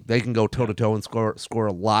 100%. They can go toe to toe and score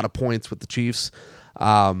a lot of points with the Chiefs.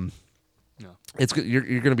 You're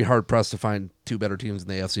going to be hard pressed to find two better teams in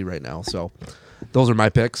the AFC right now. So those are my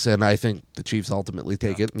picks, and I think the Chiefs ultimately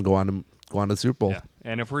take it and go on to the Super Bowl. Yeah.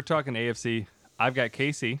 And if we're talking AFC, I've got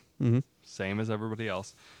KC, same as everybody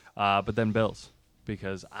else, but then Bills,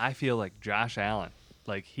 because I feel like Josh Allen,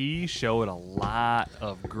 like he showed a lot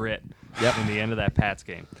of grit in the end of that Pats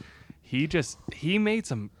game. He made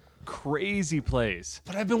some crazy plays.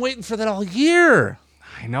 But I've been waiting for that all year.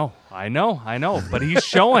 I know, but he's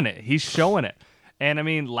showing it. He's showing it. And I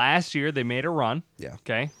mean, last year they made a run. Yeah.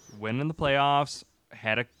 Okay. Win in the playoffs.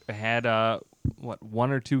 Had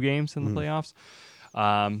one or two games in the playoffs.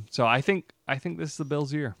 So I think this is the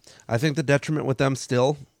Bills' year. I think the detriment with them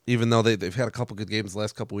still, even though they've had a couple good games the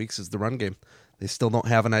last couple weeks, is the run game. They still don't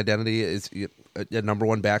have an identity. A number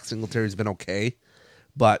one back, Singletary's been okay,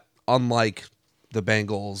 but unlike the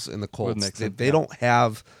Bengals and the Colts, they don't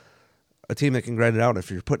have a team that can grind it out.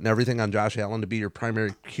 If you're putting everything on Josh Allen to be your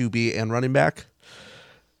primary QB and running back,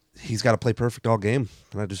 he's got to play perfect all game,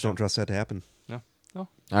 and I just don't trust that to happen. No. All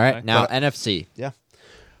right, now NFC. Yeah.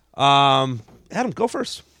 Adam, go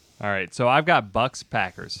first. All right, so I've got Bucks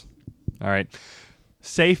Packers. All right,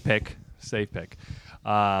 safe pick.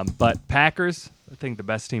 But Packers, I think the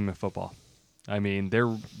best team in football. I mean,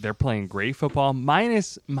 they're playing great football,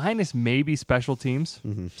 minus maybe special teams.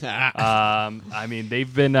 I mean,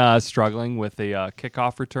 they've been struggling with the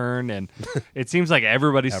kickoff return, and it seems like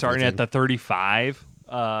everybody's starting at the 35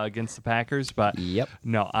 against the Packers. But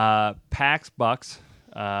no, Packs Bucks.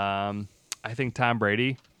 I think Tom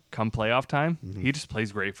Brady, come playoff time, he just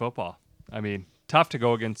plays great football. I mean, tough to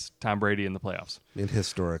go against Tom Brady in the playoffs. I mean,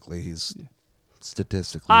 historically, he's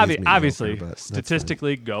statistically, obviously,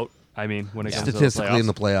 statistically, GOAT. I mean, when it comes statistically to in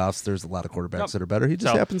the playoffs, there's a lot of quarterbacks that are better. He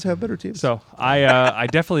just happens to have better teams. So I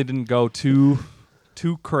definitely didn't go too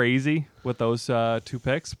crazy with those two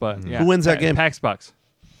picks, but yeah. Who wins that game? Packs Bucks.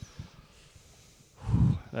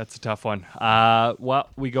 That's a tough one. Well,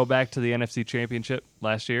 we go back to the NFC Championship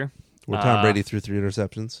last year, where Tom Brady threw 3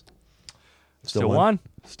 interceptions. Still won.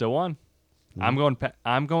 I'm going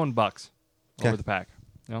Bucks over the Pack.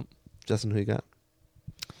 Yep. Justin, who you got?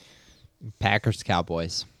 Packers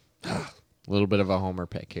Cowboys. A little bit of a homer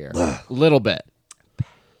pick here. Little bit.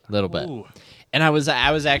 Ooh. And I was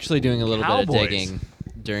actually doing a little bit of Cowboys. digging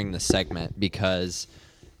during the segment because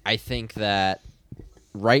I think that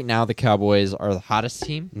right now the Cowboys are the hottest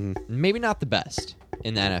team. Maybe not the best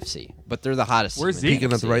in the NFC, but they're the hottest Where's team in the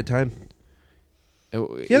Peaking at the NFC. right time.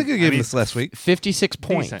 He had a good game this last week. 56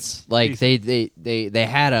 points. Decent. Like they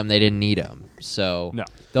had him, they didn't need him. So No.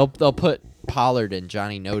 they'll put Pollard and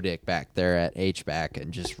Johnny No-Dick back there at H-back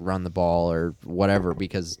and just run the ball or whatever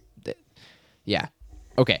because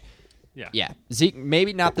okay. Yeah. Zeke,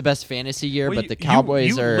 maybe not the best fantasy year, Well, but the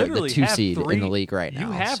Cowboys you are the literally 2 have seed in three- the league right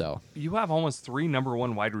now. You have almost 3 number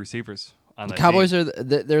 1 wide receivers on The that Cowboys team. are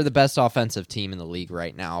they're the best offensive team in the league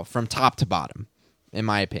right now, from top to bottom, in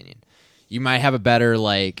my opinion. You might have a better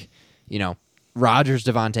Rodgers,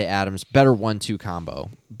 Devontae Adams, better 1-2 combo,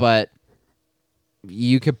 but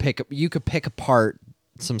you could pick apart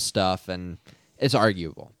some stuff, and it's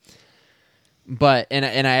arguable. But and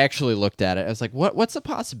I actually looked at it. I was like, what's the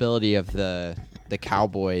possibility of the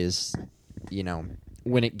Cowboys,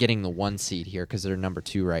 getting the 1 seed here because they're number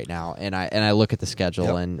 2 right now? And I look at the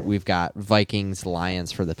schedule, and we've got Vikings,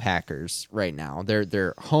 Lions for the Packers right now.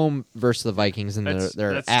 They're home versus the Vikings, and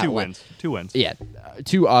they're that's at 2 wins. 2 wins. Yeah,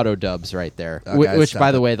 2 auto dubs right there. Guys, which, stop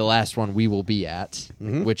by the it. way, the last one we will be at,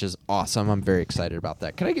 which is awesome. I'm very excited about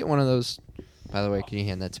that. Can I get one of those? By the way, can you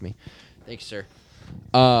hand that to me? Thanks, sir.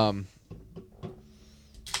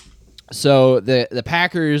 So the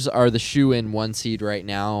Packers are the shoe-in 1 seed right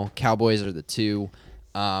now. Cowboys are the 2.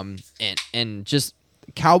 And just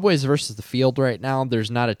Cowboys versus the field right now,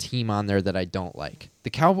 there's not a team on there that I don't like. The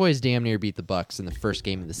Cowboys damn near beat the Bucks in the first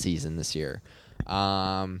game of the season this year.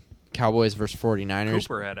 Cowboys versus 49ers.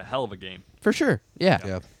 Cooper had a hell of a game. For sure. Yeah.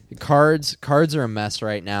 Yeah. Cards are a mess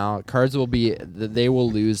right now. Cards they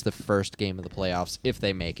will lose the first game of the playoffs if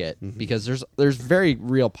they make it because there's very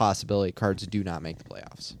real possibility Cards do not make the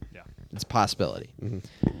playoffs. Yeah. It's a possibility.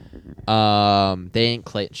 They ain't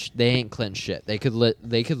clinched shit. They could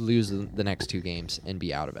lose the next 2 games and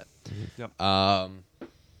be out of it. Yep.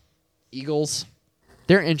 Eagles,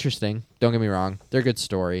 they're interesting. Don't get me wrong. They're a good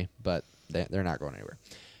story, but they're not going anywhere.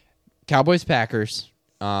 Cowboys, Packers,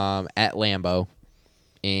 at Lambeau.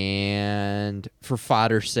 And for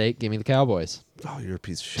fodder's sake, give me the Cowboys. Oh, you're a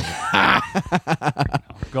piece of shit.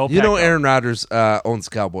 Go. You know, Pack-O. Aaron Rodgers owns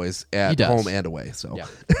Cowboys He at does. home and away. So,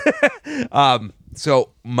 Yeah. so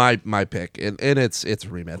my pick, and it's a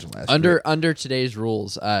rematch of last year. Under today's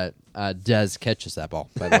rules, Dez catches that ball,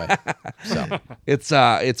 by the way. So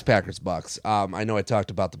It's Packers Bucks. I know I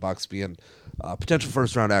talked about the Bucks being a potential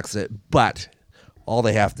first round exit, but all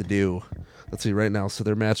they have to do. Let's see right now. So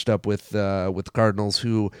they're matched up with the Cardinals,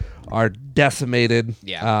 who are decimated.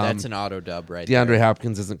 yeah, that's an auto dub right DeAndre there.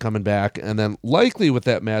 Hopkins isn't coming back, and then likely with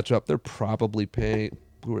that matchup, they're probably paying.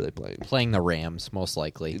 Who are they playing? Playing the Rams, most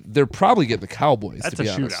likely. They're probably getting the Cowboys. That's to a be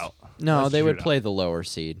honest. shootout. No, That's they a would shootout. play the lower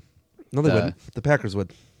seed. No, they wouldn't. The Packers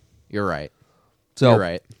would. You're right. So You're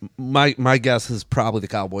right. My guess is probably the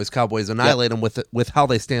Cowboys. Cowboys annihilate them with how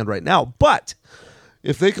they stand right now. But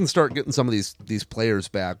if they can start getting some of these players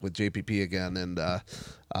back with JPP again and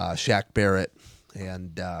Shaq Barrett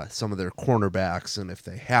and some of their cornerbacks, and if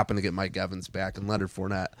they happen to get Mike Evans back and Leonard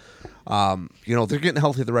Fournette, they're getting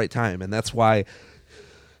healthy at the right time, and that's why.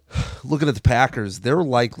 Looking at the Packers, they're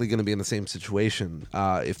likely going to be in the same situation.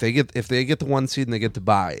 If they get the 1 seed and they get to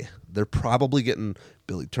bye, they're probably getting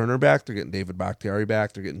Billy Turner back. They're getting David Bakhtiari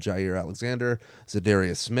back. They're getting Jair Alexander,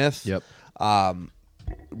 Zadarius Smith. Yep.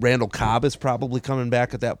 Randall Cobb is probably coming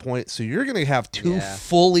back at that point. So you're going to have two Yeah.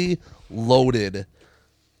 fully loaded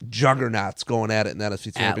juggernauts going at it in that NFC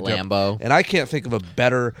At Championship. Lambeau. And I can't think of a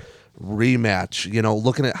better rematch.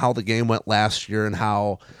 Looking at how the game went last year and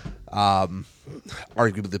how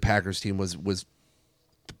arguably the Packers team was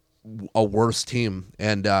a worse team,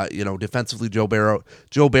 and defensively Joe Barrow,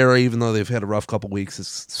 even though they've had a rough couple weeks, has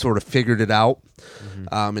sort of figured it out.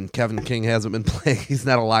 And Kevin King hasn't been playing; he's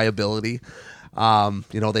not a liability.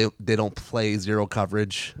 They don't play zero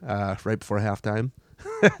coverage right before halftime.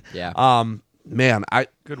 Yeah. Man,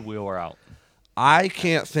 Good wheel are out. I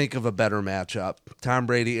can't think of a better matchup. Tom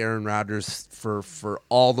Brady, Aaron Rodgers for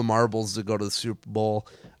all the marbles to go to the Super Bowl.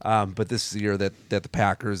 But this is the year that the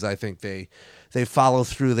Packers, I think they follow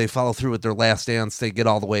through. They follow through with their last dance. They get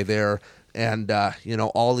all the way there. And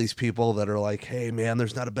all these people that are like, hey man,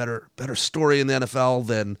 there's not a better story in the NFL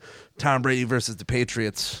than Tom Brady versus the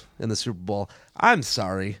Patriots in the Super Bowl. I'm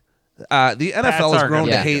sorry. The NFL has grown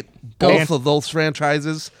to hate both of those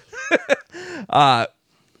franchises.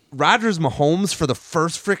 Rodgers Mahomes for the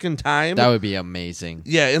first freaking time. That would be amazing.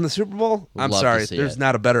 Yeah, in the Super Bowl. I'm Love to sorry, see there's it.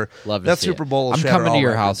 not a better. Love to that see Super it. Bowl. Will I'm shatter coming to all your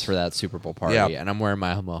records. house for that Super Bowl party, Yeah. and I'm wearing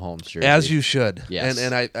my Mahomes jersey. As you should. Yes.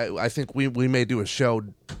 And I think we may do a show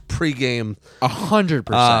pregame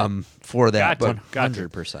 100%. for that. Got to.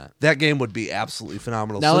 But 100%. that game would be absolutely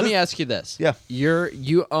phenomenal. Now So let this- me ask you this. Yeah.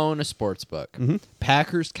 You own a sports book. Mm-hmm.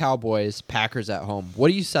 Packers, Cowboys, Packers at home. What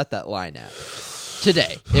do you set that line at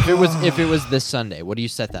today? If it was this Sunday, what do you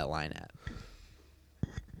set that line at?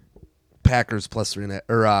 Packers plus 3.5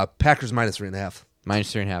 or Packers minus 3.5.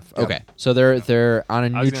 Minus 3.5. Okay, so they're on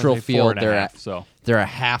a I was gonna neutral say field. 4.5, so They're a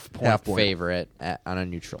half point Half point. favorite on a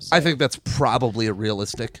neutral. I Site. think that's probably a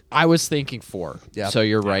realistic. I was thinking 4. Yeah. So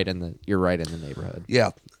you're right in the neighborhood.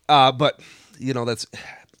 Yeah, but that's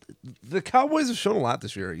the Cowboys have shown a lot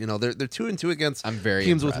this year. They're 2-2 against I'm very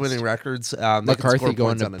teams with impressed. winning records. They can score McCarthy going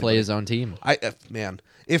points to on play anybody. his own team.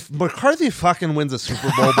 If McCarthy fucking wins a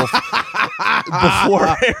Super Bowl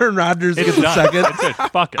before Aaron Rodgers it's gets a done. second, That's it.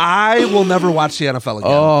 Fuck it. I will never watch the NFL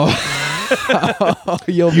again. Oh,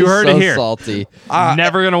 you'll You be heard so it here. salty.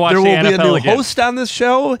 Never gonna watch there the will be NFL a new again. host on this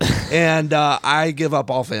show, and I give up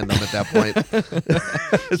all fandom at that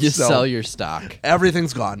point. You So, sell your stock.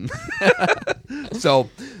 everything's gone. So,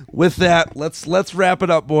 with that, let's wrap it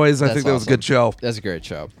up, boys. I That's think that was a awesome. good show. That's a great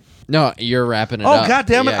show. No, you're wrapping it Oh, up. God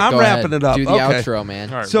damn it, Yeah, I'm go wrapping ahead. it up. Do the Okay. outro, man.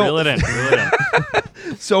 All right, So- reel it in. Reel it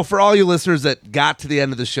in. So for all you listeners that got to the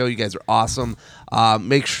end of the show, you guys are awesome.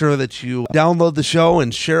 Make sure that you download the show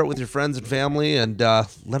and share it with your friends and family, and let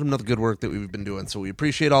them know the good work that we've been doing. So we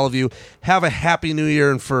appreciate all of you. Have a happy new year,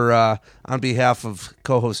 and for on behalf of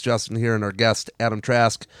co-host Justin here and our guest Adam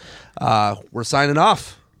Trask, we're signing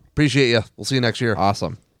off. Appreciate you. We'll see you next year.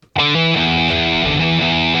 Awesome.